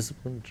 and to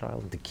discipline a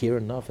child, and to care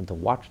enough, and to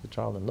watch the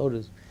child and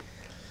notice.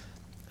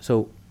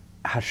 So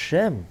for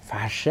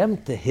Hashem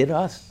to hit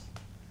us,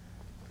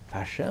 for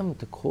Hashem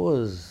to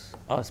cause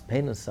us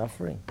pain and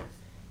suffering,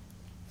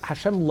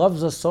 Hashem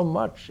loves us so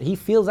much. He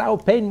feels our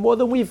pain more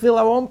than we feel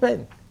our own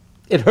pain.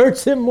 It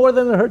hurts him more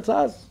than it hurts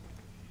us.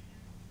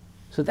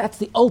 So that's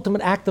the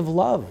ultimate act of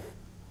love.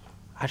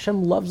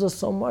 Hashem loves us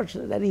so much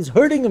that he's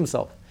hurting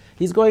himself.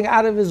 He's going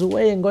out of his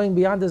way and going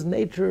beyond his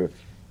nature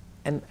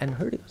and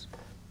hurting us.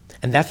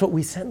 And that's what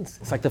we sense.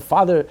 It's like the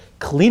father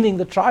cleaning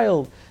the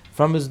child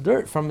from his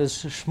dirt, from his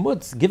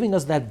schmutz, giving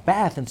us that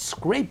bath and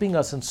scraping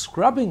us and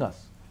scrubbing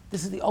us.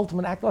 This is the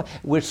ultimate act of love.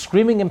 We're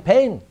screaming in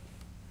pain.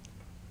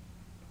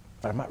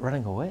 But I'm not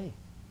running away.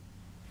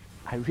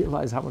 I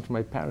realize how much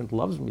my parent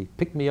loves me,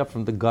 picked me up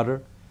from the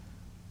gutter,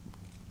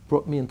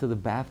 brought me into the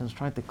bath and is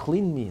trying to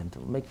clean me and to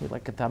make me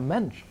like a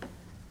mensch.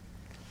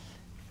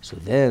 So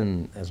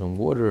then, as in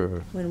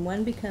water... When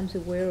one becomes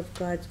aware of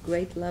God's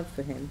great love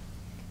for him,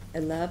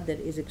 a love that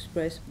is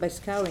expressed by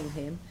scouring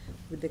him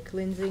with the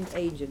cleansing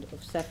agent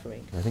of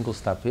suffering. I think we'll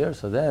stop here.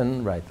 So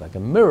then, right, like a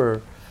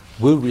mirror,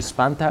 we'll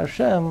respond to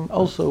Hashem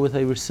also with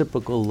a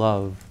reciprocal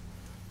love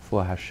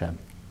for Hashem.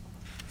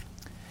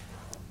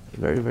 A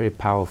very, very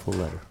powerful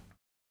letter.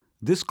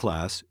 This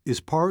class is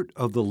part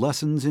of the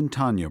Lessons in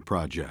Tanya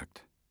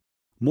project.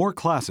 More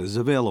classes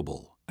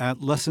available at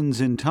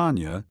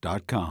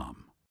lessonsintanya.com.